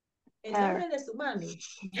 El nombre de su mami.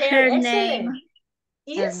 Her Excellent. name.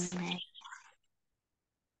 Is.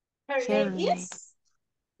 Her name is.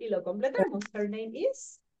 Y lo completamos. Her name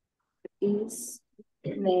is.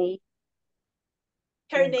 Name.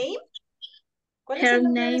 Her name. ¿Cuál es Her el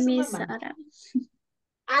nombre de su name is mamá? Sara.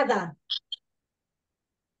 Ada.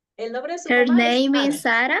 El nombre de su Her mamá name es is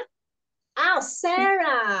Sara. Oh,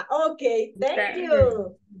 Sarah. Okay, thank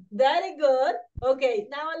you. Very good. Okay,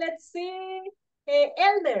 now let's see.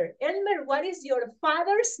 Elmer. Elmer, what is your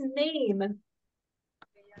father's name?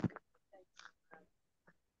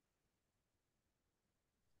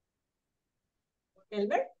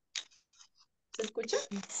 Elmer, ¿se escucha?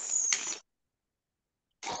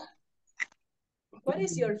 What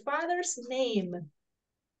is your father's name?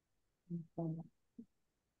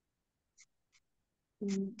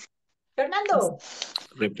 Fernando.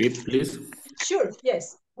 Repeat, please. Sure,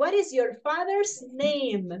 yes. What is your father's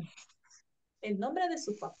name? El nombre de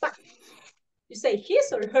su papá. You say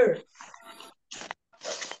his or her?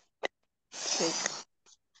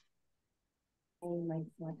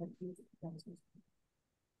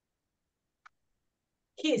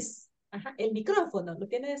 His. Ajá, el micrófono lo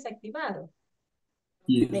tiene desactivado.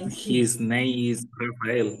 His name is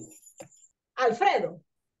Rafael. Alfredo.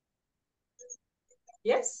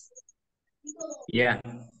 Yes? Yeah.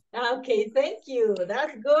 Okay, thank you.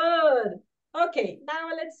 That's good. Okay, now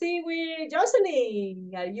let's see with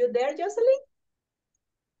Jocelyn. Are you there, Jocelyn?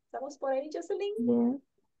 ¿Estamos por ahí, Jocelyn? Yeah.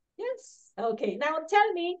 Yes. Okay, now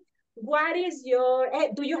tell me, what is your...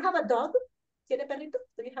 do you have a dog? ¿Tiene perrito?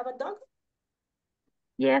 Do you have a dog?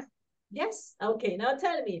 Yes. Yes. Okay, now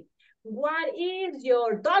tell me, what is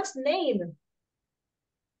your dog's name?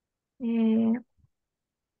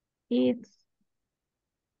 It's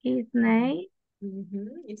his name.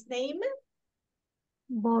 Its name?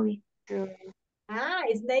 Bobby. Ah,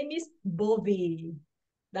 its name is Bobby.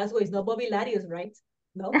 That's why it's not Bobby Larios, right?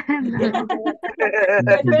 No? No.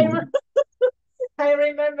 I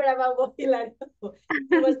remember about Bobby Larios.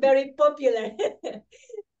 He was very popular.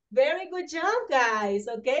 Very good job, guys.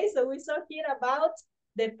 Okay, so we saw here about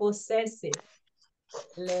the possessive.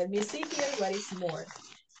 Let me see here what is more.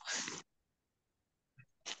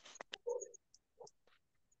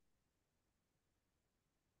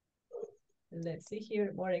 Let's see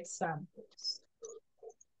here more examples.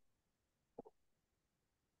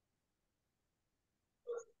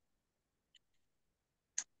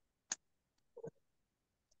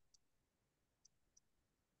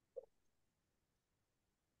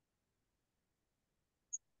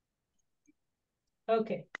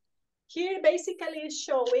 Okay, here basically is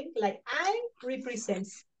showing like I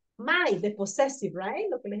represents my, the possessive, right?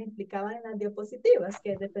 Lo que les explicaba en las diapositivas,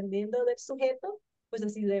 que dependiendo del sujeto, pues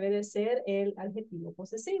así debe de ser el adjetivo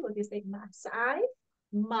posesivo. Dice más I,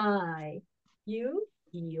 my, you,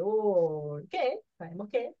 your, que sabemos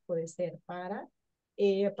que puede ser para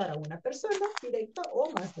una persona directa o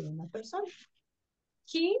más de una persona.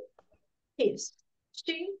 He, his,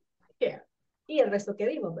 she, her. Y el resto que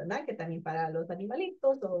vimos, ¿verdad? Que también para los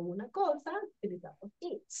animalitos o una cosa, utilizamos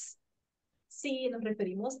its. Si nos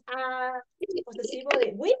referimos a posesivo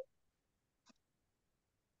de we.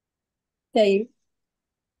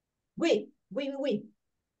 We.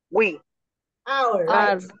 We. Our,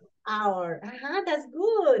 right? Our. That's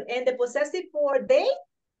good. And the possessive for they?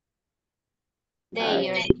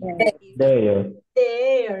 Their. There.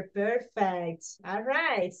 There. Perfect. All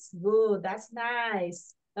right. Good. That's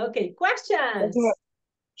nice. Okay. Questions?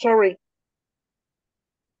 Sorry.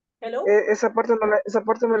 Hello? Esa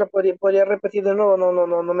parte me la podría repetir de nuevo.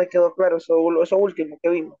 No me quedó claro eso último que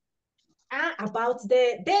vimos. About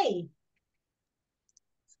the day.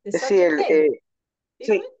 The Sí, subject day.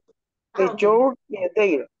 sí. Okay. Your y el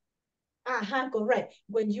their. Correct.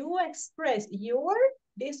 When you express your,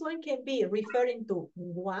 this one can be referring to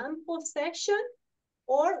one possession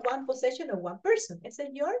or one possession of one person. Ese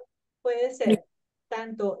your puede ser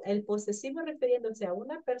tanto el posesivo refiriéndose a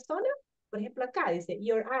una persona, por ejemplo acá dice,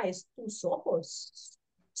 your eyes, tus ojos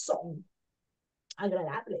son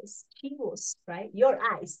agradables, chivos, right? Your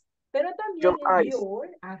eyes. Pero también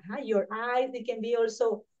your eyes, it can be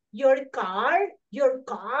also your car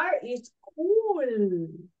is cool,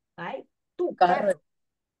 right? Tu carro.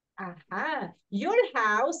 Your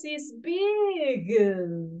house is big.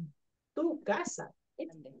 Tu casa.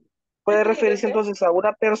 Puede referirse entonces a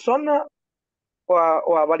una persona o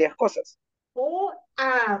a varias cosas. O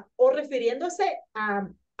refiriéndose a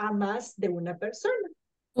más de una persona.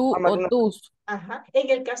 Tú o tus. En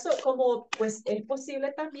el caso, como pues es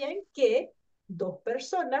posible también que dos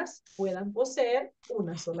personas puedan poseer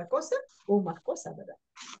una sola cosa o más cosas, ¿verdad?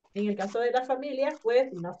 En el caso de la familia,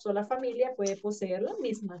 pues una sola familia puede poseer la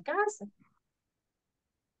misma casa.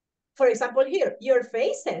 For example, here, your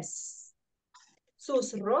faces.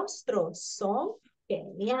 Sus rostros son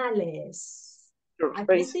geniales.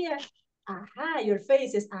 Aquí sí, your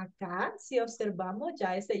faces. Acá, si observamos,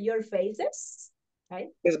 ya ese your faces. Right?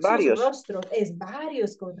 Es varios. Sus rostros, es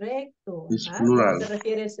varios, correcto. Es plural. Se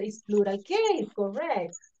refiere, es plural case,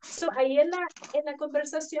 correcto. So, ahí en la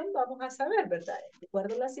conversación vamos a saber, ¿verdad? De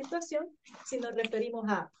acuerdo a la situación, si nos referimos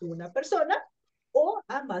a una persona o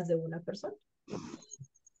a más de una persona.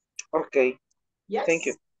 Okay. Yes. Thank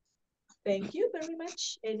you. Thank you very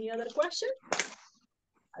much. Any other question?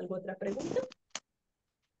 ¿Alguna otra pregunta?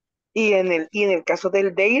 Y en el caso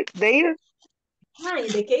del their. In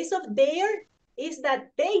the case of their, is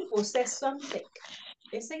that they possess something.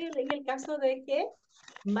 Es en el caso de que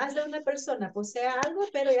más de una persona posee algo,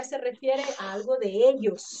 pero ya se refiere a algo de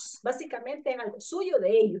ellos. Básicamente es algo suyo de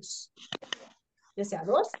ellos. Ya sea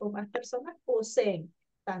dos o más personas poseen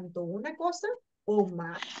tanto una cosa o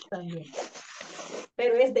más también.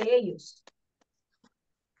 Pero es de ellos.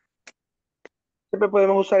 Siempre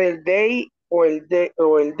podemos usar el they o el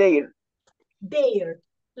their. Their.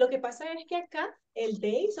 Lo que pasa es que acá el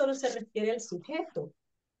they solo se refiere al sujeto.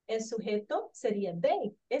 El sujeto sería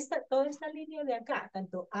they. Toda esta línea de acá,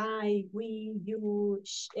 tanto I, we, you,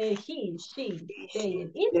 he, she, they,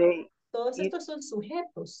 and it, todos estos son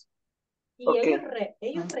sujetos. Y ellos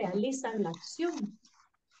realizan la acción.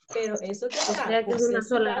 Pero eso de acá, O sea que es una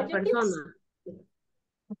sola persona.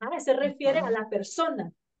 Se refiere a la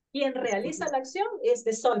persona. Quien realiza la acción es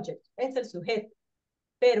the subject, es el sujeto.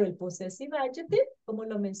 Pero el possessive adjective, como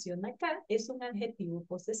lo menciona acá, es un adjetivo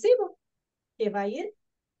posesivo que va a ir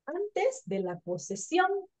antes de la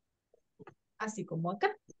posesión, así como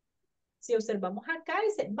acá. Si observamos acá,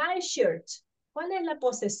 dice my shirt. ¿Cuál es la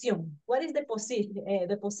posesión? What is the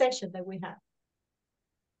possession that we have?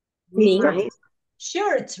 Mi.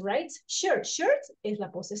 Shirt, right? Shirt es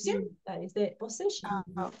la posesión. That is the possession.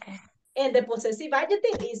 Okay. And the possessive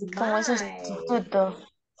adjective is my.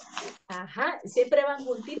 Siempre van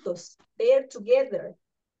juntitos. They're together.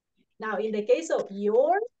 Now, in the case of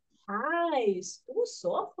your eyes, tus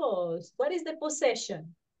ojos, what is the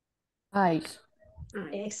possession? Eyes.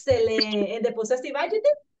 Excellent. And the possessive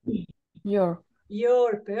adjective? Your.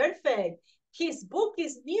 Your, perfect. His book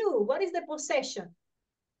is new. What is the possession?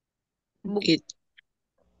 It.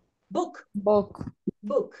 Book. Book.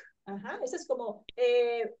 Eso es como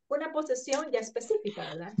una posesión ya específica,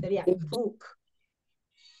 ¿verdad? Sería book.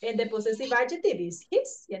 And the possessive adjective is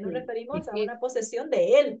his. Ya nos referimos a una posesión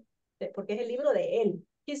de él, porque es el libro de él.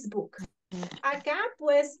 His book. Acá,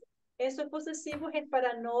 pues, esos posesivos es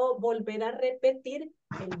para no volver a repetir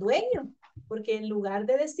el dueño. Porque en lugar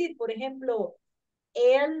de decir, por ejemplo,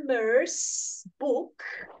 Elmer's book,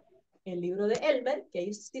 el libro de Elmer, que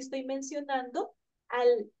ahí sí estoy mencionando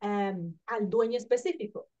al dueño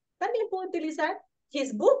específico. También puedo utilizar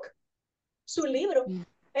his book, su libro,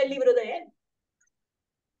 el libro de él.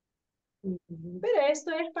 Pero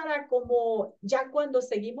esto es para como ya cuando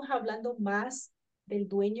seguimos hablando más del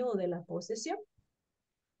dueño o de la posesión.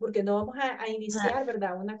 Porque no vamos a iniciar,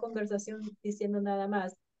 ¿verdad? Una conversación diciendo nada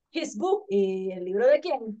más his book. ¿Y el libro de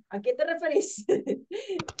quién? ¿A qué te referís?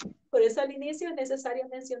 Por eso al inicio es necesario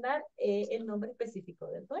mencionar el nombre específico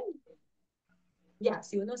del dueño. Ya,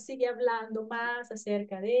 si uno sigue hablando más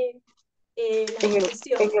acerca de la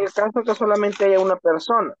posición. En el caso que solamente haya una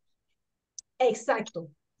persona. Exacto.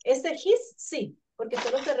 Ese his, sí, porque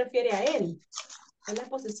solo se refiere a él. Es la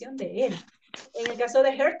posesión de él. En el caso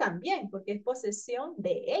de her también, porque es posesión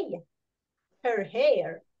de ella. Her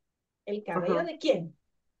hair. ¿El cabello de quién?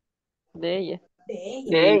 De ella. De ella.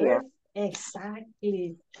 De ella.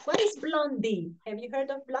 Exactly. What is blondie? Have you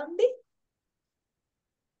heard of blondie?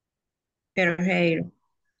 Her hair.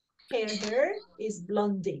 Her hair is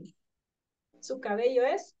blondie. Su cabello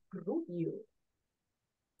es rubio.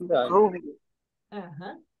 Rubio.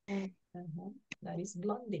 Ajá. That is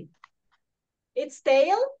blondie. Its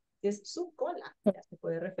tail es su cola. Ya se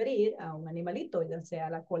puede referir a un animalito, ya sea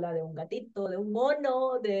la cola de un gatito, de un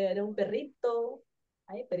mono, de un perrito.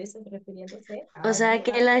 Ay, pero eso es refiriéndose a O sea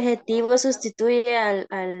que el adjetivo sustituye al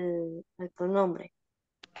pronombre.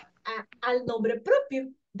 Al nombre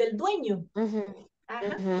propio del dueño.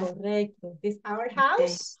 Ajá, correcto. Is our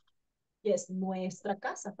house. Yes, nuestra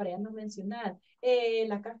casa, para ya no mencionar.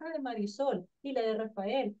 La casa de Marisol y la de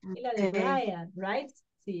Rafael y la de Brian, right?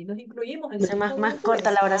 Sí, nos incluimos en el mismo Más grupo.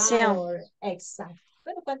 corta la oración. Exacto.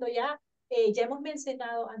 Bueno, cuando ya hemos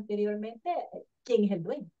mencionado anteriormente quién es el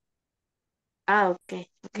dueño. Ok.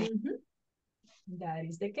 That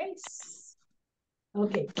is the case.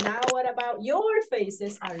 Okay, now what about your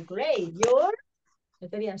faces are great? Your,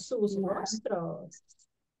 serían sus rostros.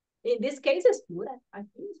 In this case es plural.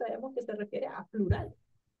 Aquí sabemos que se refiere a plural.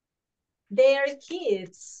 Their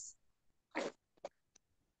kids.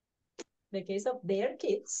 The case of their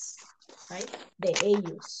kids, right? De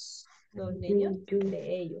ellos. Los niños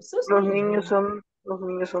de ellos. Sus Los niños.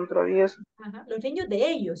 niños son traviesos. Ajá. Los niños de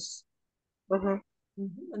ellos. Ajá.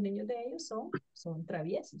 Los niños de ellos son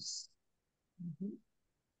traviesos.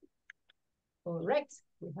 Correct.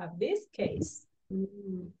 We have this case.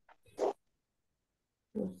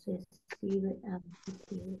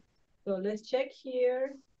 So let's check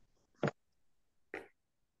here.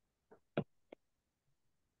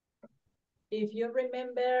 If you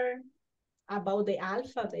remember about the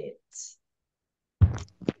alphabet.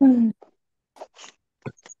 Do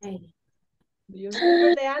you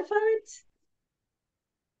remember the alphabet?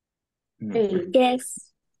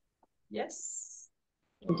 Yes. Yes.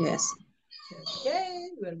 Yes. Okay,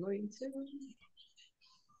 we're going to.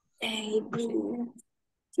 A, B,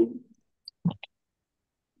 C.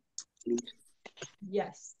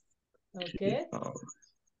 Yes. Okay.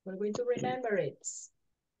 We're going to remember it.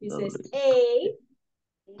 It says A,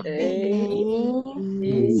 B,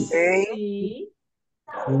 C,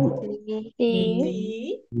 D,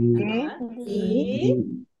 E,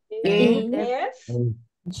 F,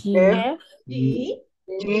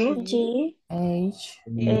 G, H,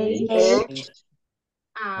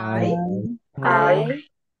 I, I,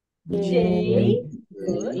 J,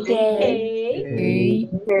 good, K,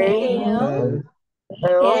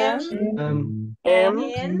 L, M,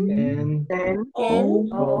 N,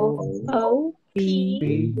 O, P,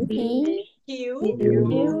 Q,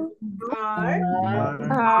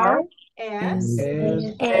 R, S,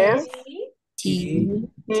 T,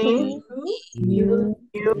 U,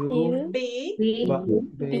 V,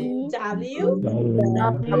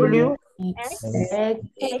 W,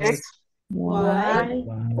 X,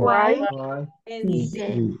 Y, and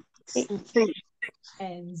Z.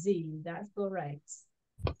 And Z, that's correct.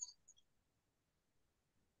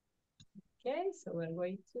 Okay, so we're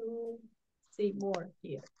going to see more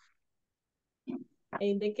here.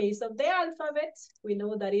 In the case of the alphabet, we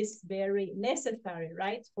know that is very necessary,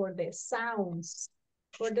 right? For the sounds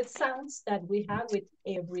that we have with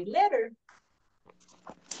every letter.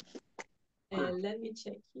 And let me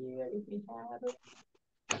check here if we have it.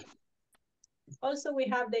 Also, we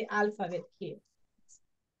have the alphabet here.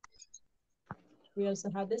 We also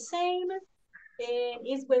have the same.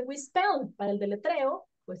 Is when we spell, para el deletreo,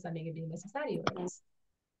 pues también es bien necesario, right?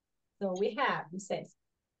 So we have, it says,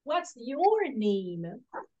 what's your name?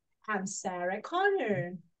 I'm Sarah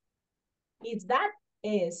Connor. Is that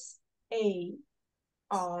S-A-R-A-H?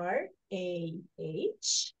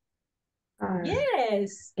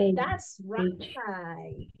 Yes, that's right.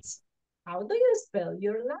 How do you spell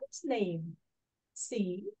your last name?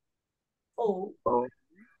 C-O-N-N-O-R.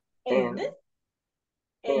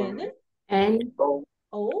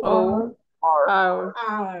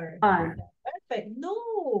 Perfect.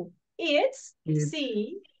 No, it's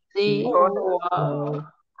C-O-I-N-N-I-R.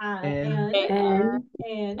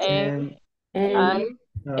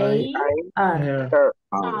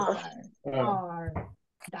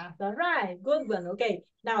 That's all right. Good one. Okay.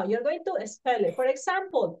 Now you're going to spell it. For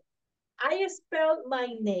example, I spelled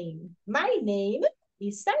my name. My name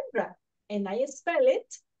is Sandra, and I spell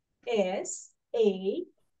it S-A-N-D-R-A.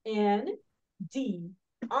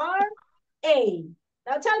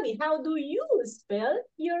 Now tell me, how do you spell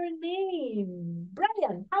your name?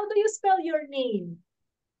 Brian, how do you spell your name?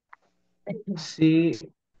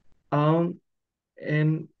 C-O-N-N-O-R.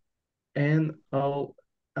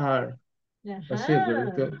 That's it,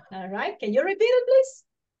 Director. All right. Can you repeat it, please?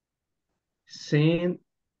 Sin,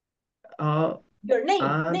 your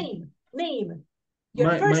name. Your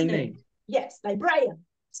my first name. name. Yes, like Brian.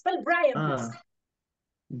 Spell Brian, please.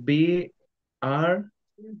 B-R-A.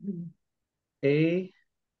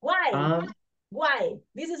 Y.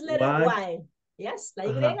 This is letter Y. Yes, la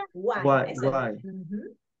Y. Y. Excellent.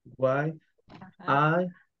 Y.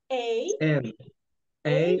 I-N.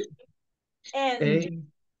 A-N.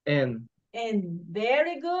 And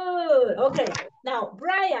very good. Okay. Now,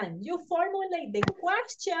 Brian, you formulate the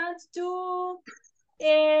questions to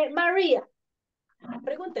Maria.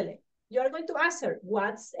 Pregúntele. You are going to ask her,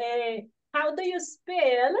 how do you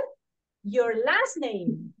spell your last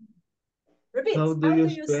name? Repeat. How do you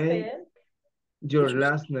spell your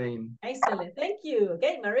last name? Excellent. Thank you.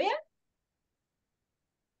 Okay, Maria?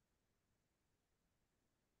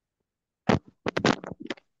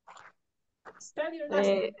 Spell your last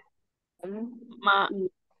name. My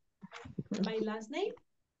last name?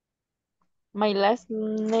 My last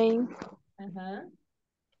name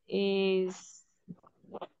is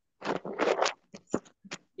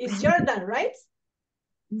Jordan, right?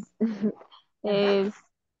 is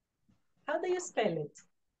How do you spell it?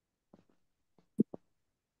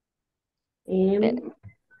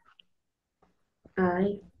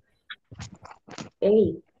 M-I-A.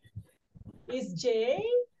 Is J,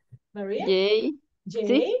 Maria? J.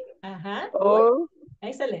 J. O.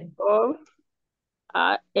 Excellent. O.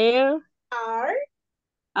 R.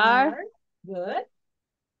 Good.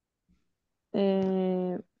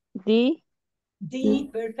 D. D.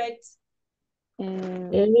 Perfect. A.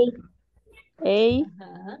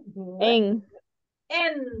 Good. N.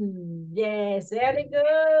 N. Yes, very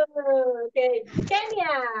good. Okay.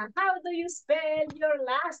 Kenya, how do you spell your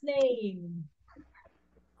last name?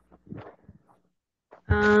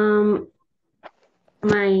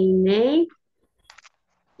 My name.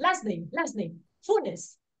 Last name.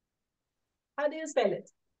 Funes. How do you spell it?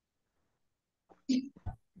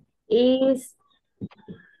 Is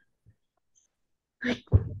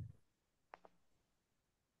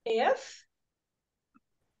F.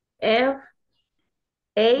 F.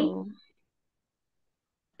 A.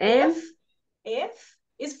 N. F.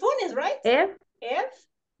 Is Funes, right? F.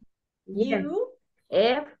 U.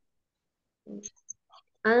 F.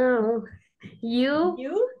 U.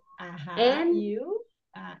 U. N. U.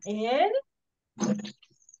 N.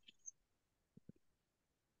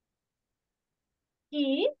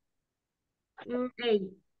 E. A.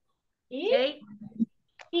 E. A.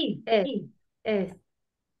 E. S. E. S.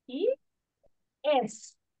 E.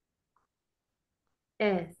 S.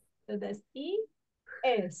 S. So that's E.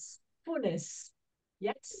 S. Funes.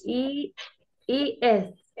 Yes. E.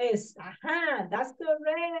 S. S. That's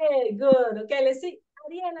correct. Good. Okay, let's see.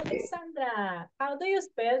 Ariel Alexandra, how do you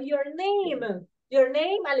spell your name? Your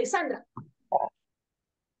name, Alexandra.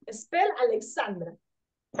 Spell Alexandra.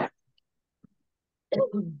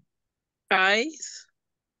 I.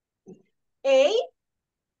 A.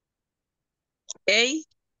 A.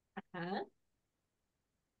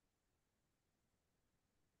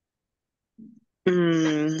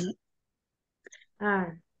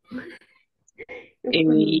 R.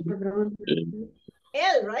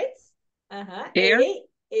 L, right? Air.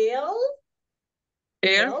 L.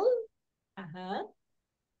 Air.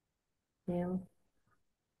 L.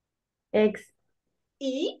 X.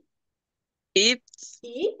 E. It's.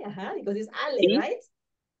 E. Because it's Ale, right?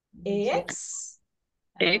 X.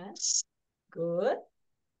 X. Good.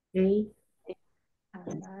 A.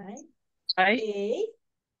 Right. I.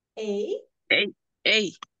 A.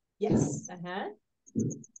 A. Yes.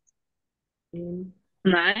 N.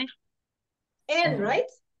 9. N, right?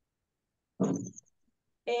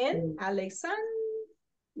 N, Alexander.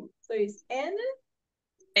 So it's N.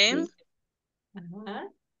 N.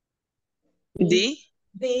 D.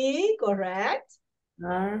 D, correct.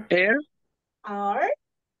 R. R.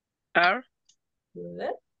 R.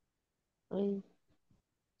 Good. A.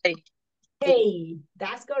 A.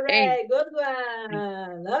 That's correct. Good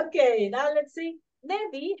one. Okay, now let's see.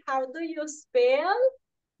 Nevi, how do you spell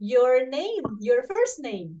your name? Your first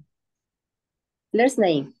name. First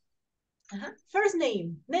name. First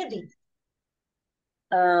name, Nevi.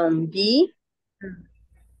 B.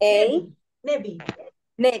 A, Nevi.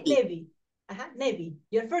 Nevi. Nevi. Ajá, Nevi.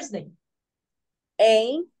 Your first name.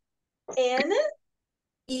 A, N.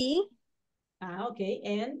 E, Ah, okay.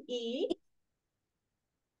 N, E,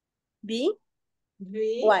 B,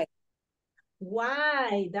 V, Y.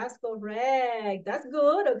 Y. That's correct. That's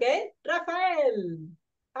good, okay? Rafael,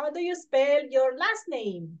 how do you spell your last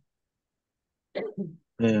name?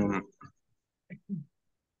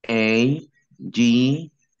 A,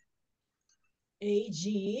 G, A,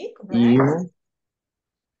 G, correct? U,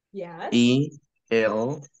 Yes. E,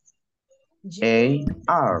 L, G. A,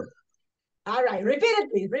 R. All right, repeat it,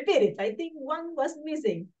 please. Repeat it. I think one was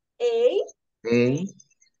missing. A, A,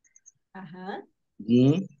 uh-huh,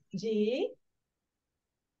 G, G,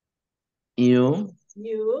 U,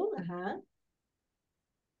 U, uh-huh,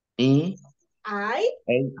 E, I,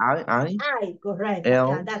 I, correct.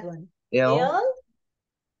 L, That one. L, L,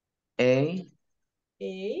 A,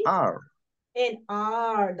 A, R. and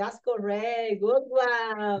R. That's correct. Good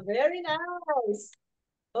one. Very nice.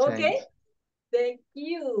 Okay. Thanks. Thank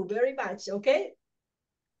you very much. Okay.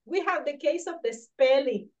 We have the case of the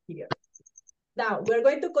spelling here. Now, we're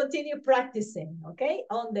going to continue practicing, okay,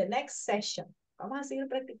 on the next session. Vamos a seguir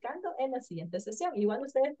practicando en la siguiente sesión. Igual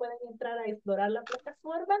ustedes pueden entrar a explorar la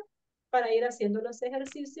plataforma para ir haciendo los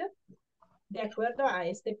ejercicios de acuerdo a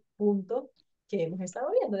este punto que hemos estado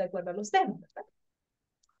viendo, de acuerdo a los temas, ¿verdad?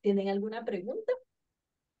 ¿Tienen alguna pregunta?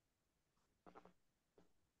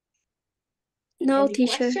 No, Any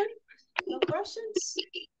teacher. question? No questions?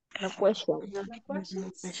 No question. No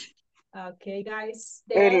questions? Okay, guys.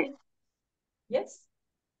 El Then, yes.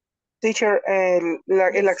 teacher,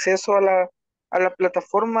 el acceso a la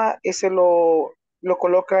plataforma, ese lo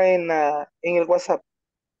coloca en el WhatsApp.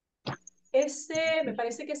 Me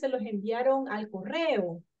parece que se los enviaron al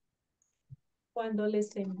correo. Cuando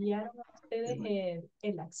les enviaron a ustedes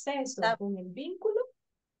el acceso con el vínculo,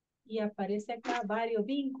 y aparece acá varios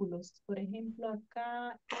vínculos. Por ejemplo,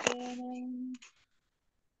 acá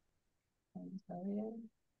vamos a ver.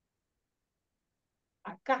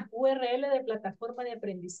 Acá, URL de plataforma de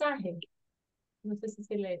aprendizaje. No sé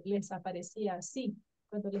si les aparecía así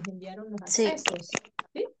cuando les enviaron los accesos.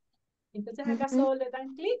 ¿Sí? Entonces acá solo le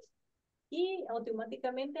dan clic y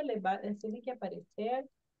automáticamente les tiene que aparecer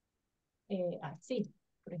así.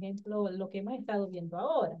 Por ejemplo, lo que hemos estado viendo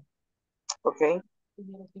ahora. Ok.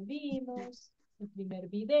 Primero que vimos, el primer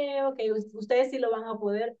video, que ustedes sí lo van a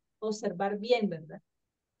poder observar bien, ¿verdad?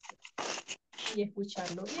 Y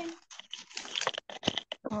escucharlo bien.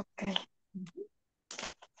 Ok.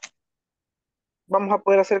 Vamos a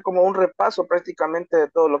poder hacer como un repaso prácticamente de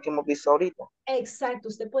todo lo que hemos visto ahorita. Exacto,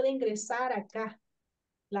 usted puede ingresar acá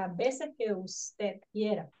las veces que usted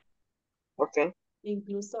quiera. Ok.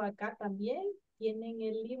 Incluso acá también tienen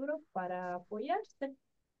el libro para apoyarse.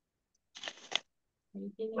 Ahí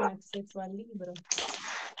tienen acceso al libro.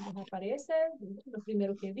 Les aparece lo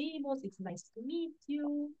primero que vimos, it's nice to meet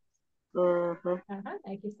you. Ajá,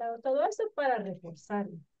 aquí está todo eso para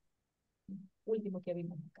reforzarlo. Último que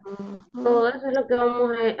vimos acá. Todo eso es lo que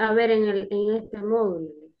vamos a ver en este módulo.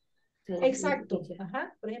 Exacto.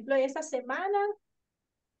 Ajá. Por ejemplo, esta semana,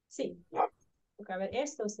 sí. Porque a ver,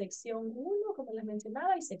 esto, sección 1, como les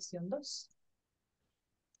mencionaba, y sección 2.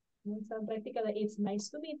 Nuestra práctica de It's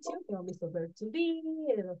nice to meet you, que hemos visto verb to be,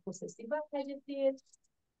 los possessive adjectives.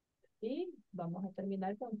 Y vamos a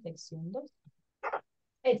terminar con sección 2.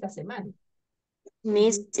 Esta semana.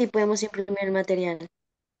 Miss, si podemos imprimir el material.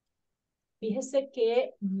 Fíjese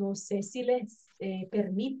que no sé si les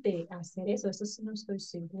permite hacer eso. Eso sí no estoy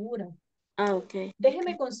segura. Ah, ok.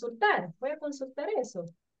 Déjenme consultar. Voy a consultar eso.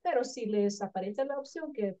 Pero si les aparece la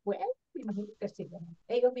opción que pueden, me imagino que sí.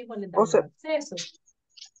 Ellos mismos les dan acceso.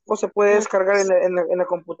 O se puede descargar en la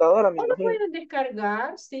computadora, me O lo imagino. pueden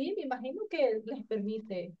descargar, sí, me imagino que les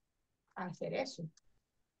permite hacer eso.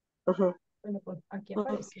 Bueno, pues aquí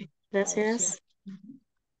aparece. Gracias.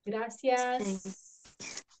 Gracias.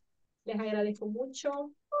 Les agradezco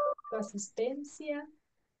mucho su asistencia.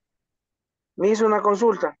 Me hizo una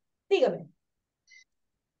consulta. Dígame.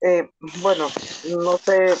 Bueno, no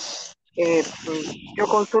sé, yo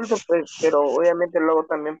consulto, pues, pero obviamente lo hago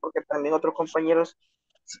también porque también otros compañeros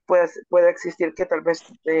puede existir que tal vez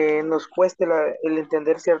nos cueste el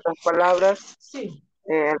entender ciertas palabras. Sí.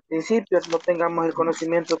 Al principio no tengamos el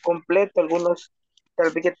conocimiento completo, algunos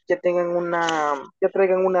tal vez que tengan que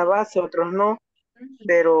traigan una base, otros no,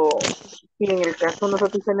 pero si en el caso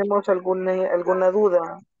nosotros tenemos alguna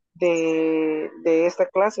duda de esta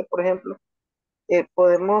clase, por ejemplo,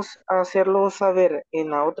 ¿podemos hacerlo saber en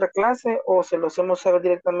la otra clase o se lo hacemos saber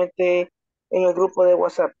directamente en el grupo de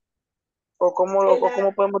WhatsApp? ¿O cómo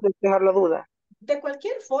podemos despejar la duda? De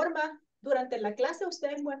cualquier forma, durante la clase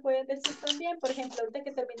ustedes me pueden decir también, por ejemplo, ahorita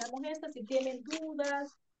que terminamos esta, si tienen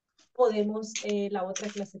dudas, podemos la otra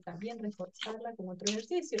clase también reforzarla con otro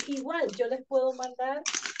ejercicio. Igual, yo les puedo mandar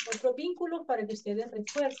otros vínculos para que ustedes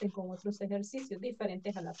refuercen con otros ejercicios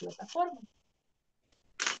diferentes a la plataforma.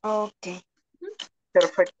 Ok.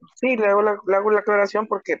 Perfecto. Sí, le hago la aclaración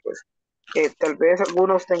porque pues tal vez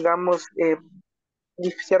algunos tengamos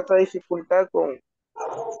cierta dificultad con,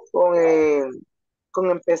 eh, con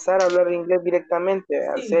empezar a hablar inglés directamente.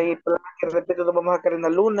 Al Sí. ser problemas que de repente nos vamos a caer en la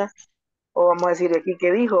luna o vamos a decir aquí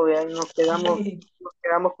qué dijo, vean, nos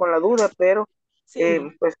quedamos con la duda, pero Sí.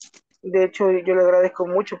 pues de hecho yo le agradezco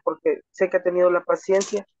mucho porque sé que ha tenido la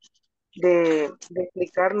paciencia de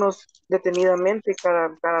explicarnos detenidamente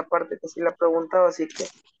cada parte que sí le ha preguntado, así que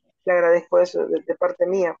le agradezco eso de parte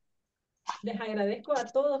mía. Les agradezco a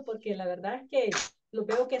todos porque la verdad es que lo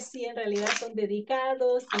veo que sí, en realidad son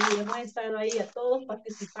dedicados y hemos estado ahí a todos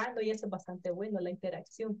participando y eso es bastante bueno, la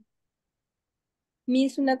interacción.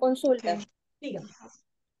 Miss, una consulta. Dígame.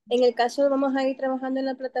 En el caso vamos a ir trabajando en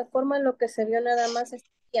la plataforma, lo que se vio nada más este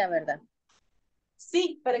día, ¿verdad?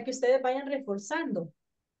 Sí, para que ustedes vayan reforzando.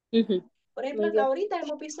 Por ejemplo, Muy bien. ahorita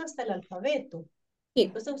hemos visto hasta el alfabeto. Sí.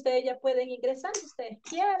 Entonces ustedes ya pueden ingresar si ustedes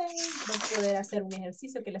quieren, van a poder hacer un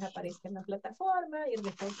ejercicio que les aparezca en la plataforma, ir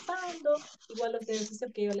reforzando, igual los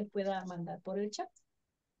ejercicios que yo les pueda mandar por el chat.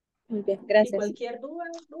 Muy bien, Y gracias. cualquier duda,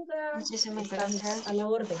 Muchísimas estamos gracias. a la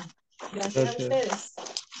orden. Gracias a ustedes.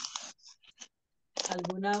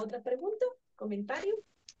 ¿Alguna otra pregunta? ¿Comentario?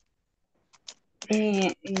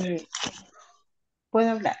 ¿Puedo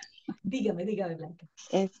hablar? Dígame, Blanca.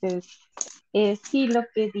 Sí, lo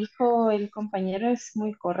que dijo el compañero es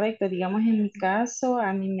muy correcto. Digamos, en mi caso,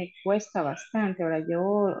 a mí me cuesta bastante. Ahora,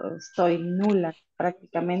 yo estoy nula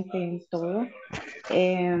prácticamente en todo.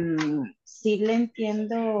 Sí le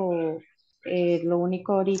entiendo lo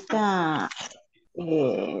único ahorita,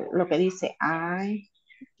 lo que dice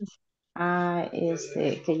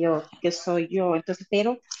que soy yo. Entonces,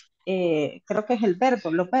 pero creo que es el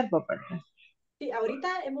verbo, los verbos, ¿verdad? Sí,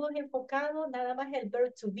 ahorita hemos enfocado nada más el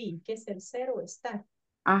verb to be, que es el ser o estar.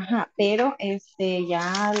 Ajá, pero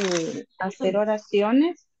ya al hacer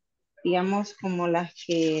oraciones, digamos como las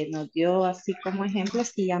que nos dio así como ejemplo,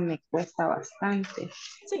 sí ya me cuesta bastante.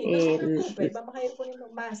 Sí, no se preocupe, vamos a ir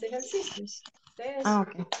poniendo más ejercicios. Ustedes,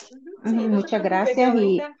 Ok. sí, no se Muchas preocupe que gracias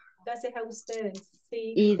ahorita, gracias a ustedes,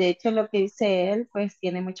 sí. y de hecho lo que dice él, pues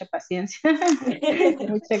tiene mucha paciencia.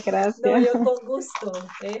 Muchas No, gracias. yo con gusto,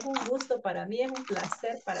 es un gusto para mí, es un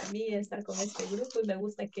placer para mí estar con este grupo y me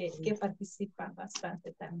gusta que participan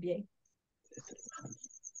bastante también.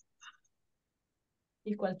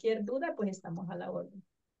 Y cualquier duda, pues estamos a la orden.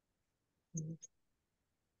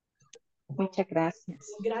 Muchas gracias.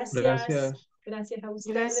 Gracias a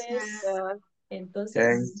ustedes. Gracias.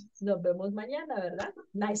 Entonces, nos vemos mañana, ¿verdad?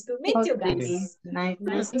 Nice to meet you guys. Nice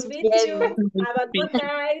to meet you. Have a good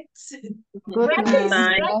night. Good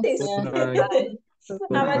Practice. Good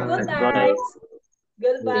Have a good night.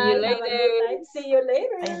 Goodbye. Have a good night. See you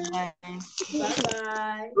later.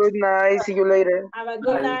 Bye-bye. Good night, see you later. Have a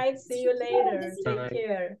good night. See you later. Take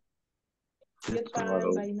care. Goodbye.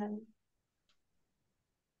 Bye now.